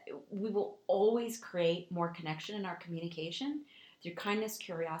 that we will always create more connection in our communication through kindness,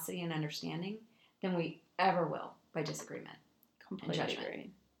 curiosity, and understanding than we ever will by disagreement. Completely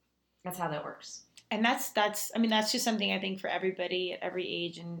agree. That's how that works. And that's just something I think for everybody at every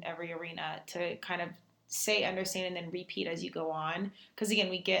age and every arena to kind of say, understand, and then repeat as you go on. Because again,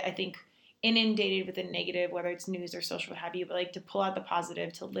 we get, I think, inundated with the negative, whether it's news or social, what have you, but like to pull out the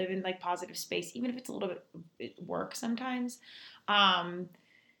positive, to live in like positive space, even if it's a little bit work sometimes.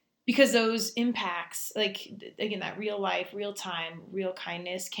 Because those impacts, like, again, that real life, real time, real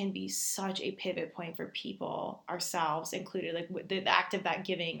kindness can be such a pivot point for people, ourselves included. Like the act of that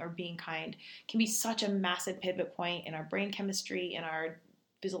giving or being kind can be such a massive pivot point in our brain chemistry, in our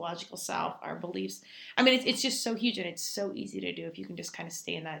physiological self, our beliefs. I mean, it's just so huge, and it's so easy to do if you can just kind of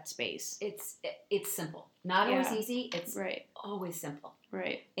stay in that space. It's simple. Not always easy. It's always simple.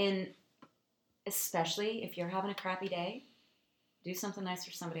 Right. And especially if you're having a crappy day, do something nice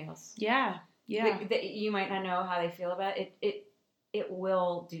for somebody else. Yeah. Yeah. You might not know how they feel about it. It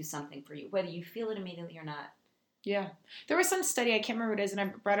will do something for you, whether you feel it immediately or not. Yeah. There was some study, I can't remember what it is, and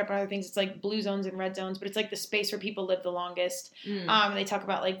I've brought up other things. It's like blue zones and red zones, but it's like the space where people live the longest. And they talk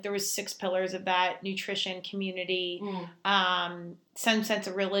about like there was 6 pillars of that: nutrition, community, some sense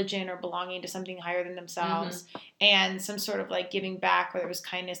of religion or belonging to something higher than themselves, and some sort of like giving back, whether it was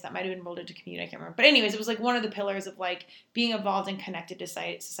kindness, that might have been rolled into community, I can't remember. But anyways, it was like one of the pillars of like being involved and connected to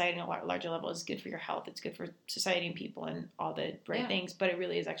society on a larger level is good for your health. It's good for society and people and all the right things, but it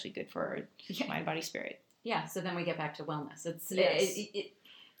really is actually good for mind, body, spirit. Yeah, so then we get back to wellness. It's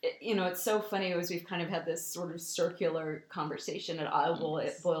so funny as we've kind of had this sort of circular conversation.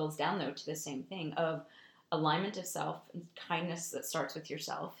 It boils down though to the same thing of alignment of self and kindness that starts with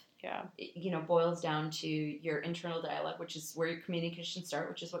yourself. Yeah, boils down to your internal dialogue, which is where your communication starts,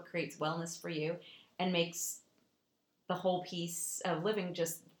 which is what creates wellness for you and makes the whole piece of living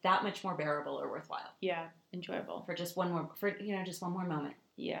just that much more bearable or worthwhile. Yeah, enjoyable for just one more moment.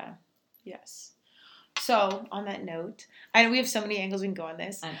 Yeah. Yes. So, on that note, I know we have so many angles we can go on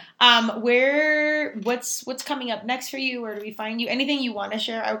this. What's coming up next for you? Where do we find you? Anything you want to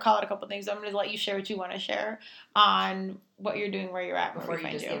share? I would call it a couple things. I'm going to let you share what you want to share on what you're doing, where you're at, before you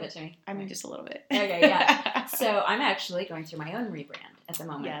just give it to me. I mean, just a little bit. Okay, yeah. So, I'm actually going through my own rebrand at the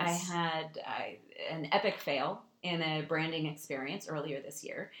moment. Yes. I had an epic fail in a branding experience earlier this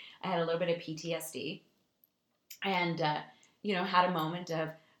year. I had a little bit of PTSD, and had a moment of,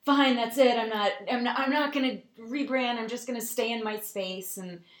 fine, that's it. I'm not going to rebrand. I'm just going to stay in my space.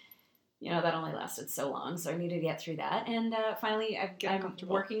 And, that only lasted so long. So I needed to get through that. And finally, I'm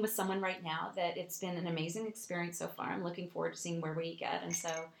working with someone right now that it's been an amazing experience so far. I'm looking forward to seeing where we get. And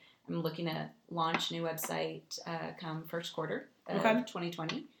so I'm looking to launch a new website come first quarter of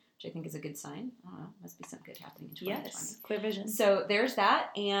 2020, which I think is a good sign. I don't know. Must be something good happening in 2020. Yes, clear vision. So there's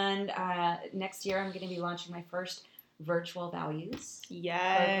that. And next year, I'm going to be launching my first virtual values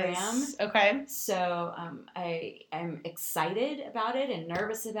program. Okay. So I'm excited about it and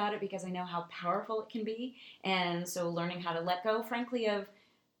nervous about it because I know how powerful it can be. And so learning how to let go, frankly, of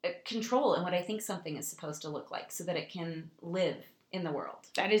control and what I think something is supposed to look like so that it can live in the world.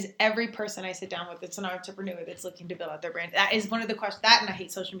 That is every person I sit down with that's an entrepreneur that's looking to build out their brand. That is one of the questions. That and I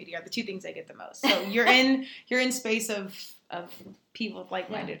hate social media are the two things I get the most. So you're in space of people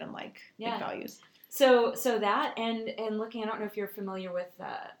like-minded and big values. So that and looking, I don't know if you're familiar with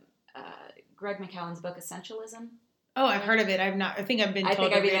Greg McKeown's book Essentialism. Oh, I've heard of it. I've not. I think I've been told. I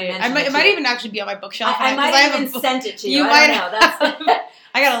think I've even mentioned it might even actually be on my bookshelf. I might have even sent it to you. I don't know. That's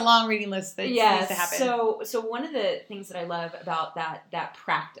I got a long reading list that needs to happen. So one of the things that I love about that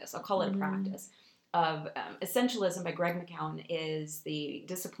practice, I'll call it a practice, of Essentialism by Greg McKeown is the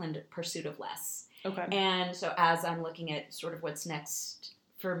disciplined pursuit of less. Okay. And so as I'm looking at sort of what's next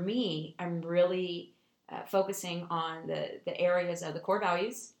for me, I'm really focusing on the areas of the core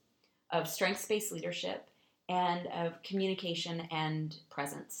values, of strengths-based leadership, and of communication and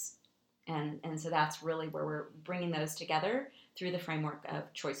presence. And so that's really where we're bringing those together through the framework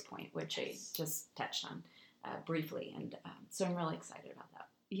of Choice Point, which I just touched on briefly. And so I'm really excited about that.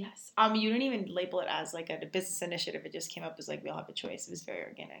 Yes. You didn't even label it as like a business initiative. It just came up as like, we all have a choice. It was very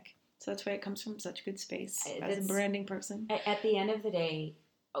organic. So that's why it comes from such good space as a branding person. At the end of the day,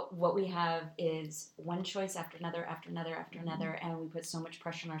 what we have is one choice after another, after another, after another. And we put so much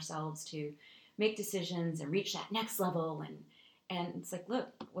pressure on ourselves to make decisions and reach that next level. And it's like, look,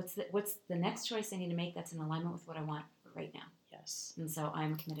 what's the next choice I need to make that's in alignment with what I want right now? Yes. And so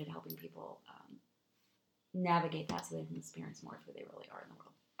I'm committed to helping people navigate that so they can experience more of who they really are in the world.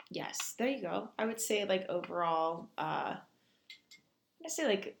 Yes, there you go. I would say like overall, I'm going to say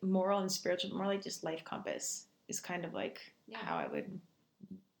like moral and spiritual, more like just life compass is kind of like how I would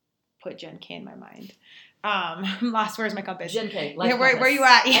put Jen K in my mind. Last, where's my compass? Jen K. Where are you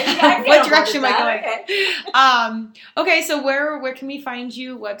at? Yeah. What direction am I going? Okay, so where can we find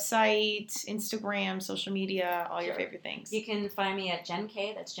you? Website, Instagram, social media, all your favorite things. You can find me at Jen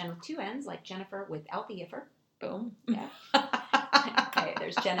K. That's Jen with 2 N's, like Jennifer without the iffer. Boom. Yeah. Okay,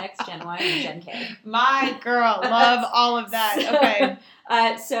 there's Gen X, Gen Y, and Gen K. My girl, love all of that.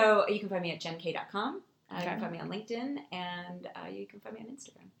 Okay. So you can find me at jenk.com. You can find me on LinkedIn, and you can find me on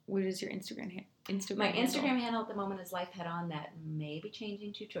Instagram. What is your Instagram handle? My Instagram handle at the moment is Life Head On. That may be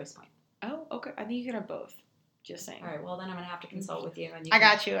changing to Choice Point. Oh, okay. I think you can have both. Just saying. All right. Well, then I'm going to have to consult with you. And I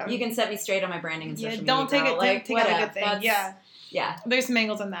got you. You can set me straight on my branding and social media. Don't take it. Like, take it a good thing. Yeah. There's some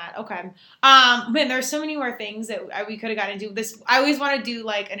angles on that. Okay. Man, there's so many more things that we could have gotten into. This, I always want to do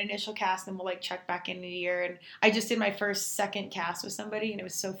like an initial cast, and we'll like check back in a year. And I just did my second cast with somebody, and it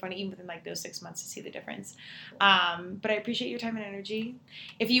was so funny, even within like those 6 months, to see the difference. But I appreciate your time and energy.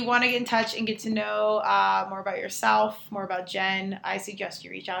 If you want to get in touch and get to know more about yourself, more about Jen, I suggest you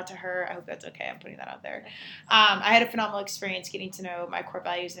reach out to her. I hope that's okay. I'm putting that out there. I had a phenomenal experience getting to know my core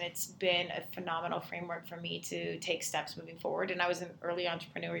values, and it's been a phenomenal framework for me to take steps moving forward. And I was an early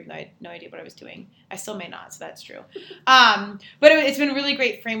entrepreneur, even though I had no idea what I was doing. I still may not, so that's true. But it's been a really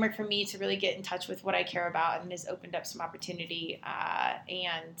great framework for me to really get in touch with what I care about, and has opened up some opportunity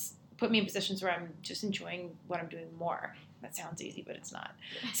and put me in positions where I'm just enjoying what I'm doing more. That sounds easy, but it's not.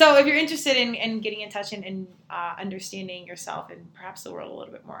 So if you're interested in getting in touch and understanding yourself and perhaps the world a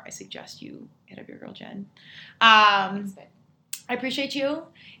little bit more, I suggest you hit up your girl, Jen. I appreciate you,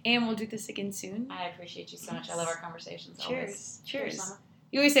 and we'll do this again soon. I appreciate you so much. I love our conversations. Cheers. Always. Cheers. Mama.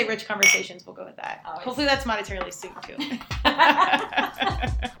 You always say rich conversations. We'll go with that. Always. Hopefully that's monetarily soon, too.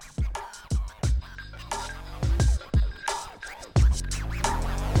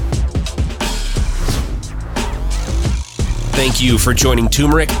 Thank you for joining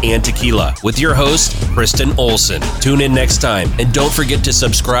Turmeric and Tequila with your host, Kristen Olson. Tune in next time, and don't forget to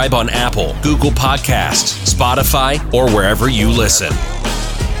subscribe on Apple, Google Podcasts, Spotify, or wherever you listen.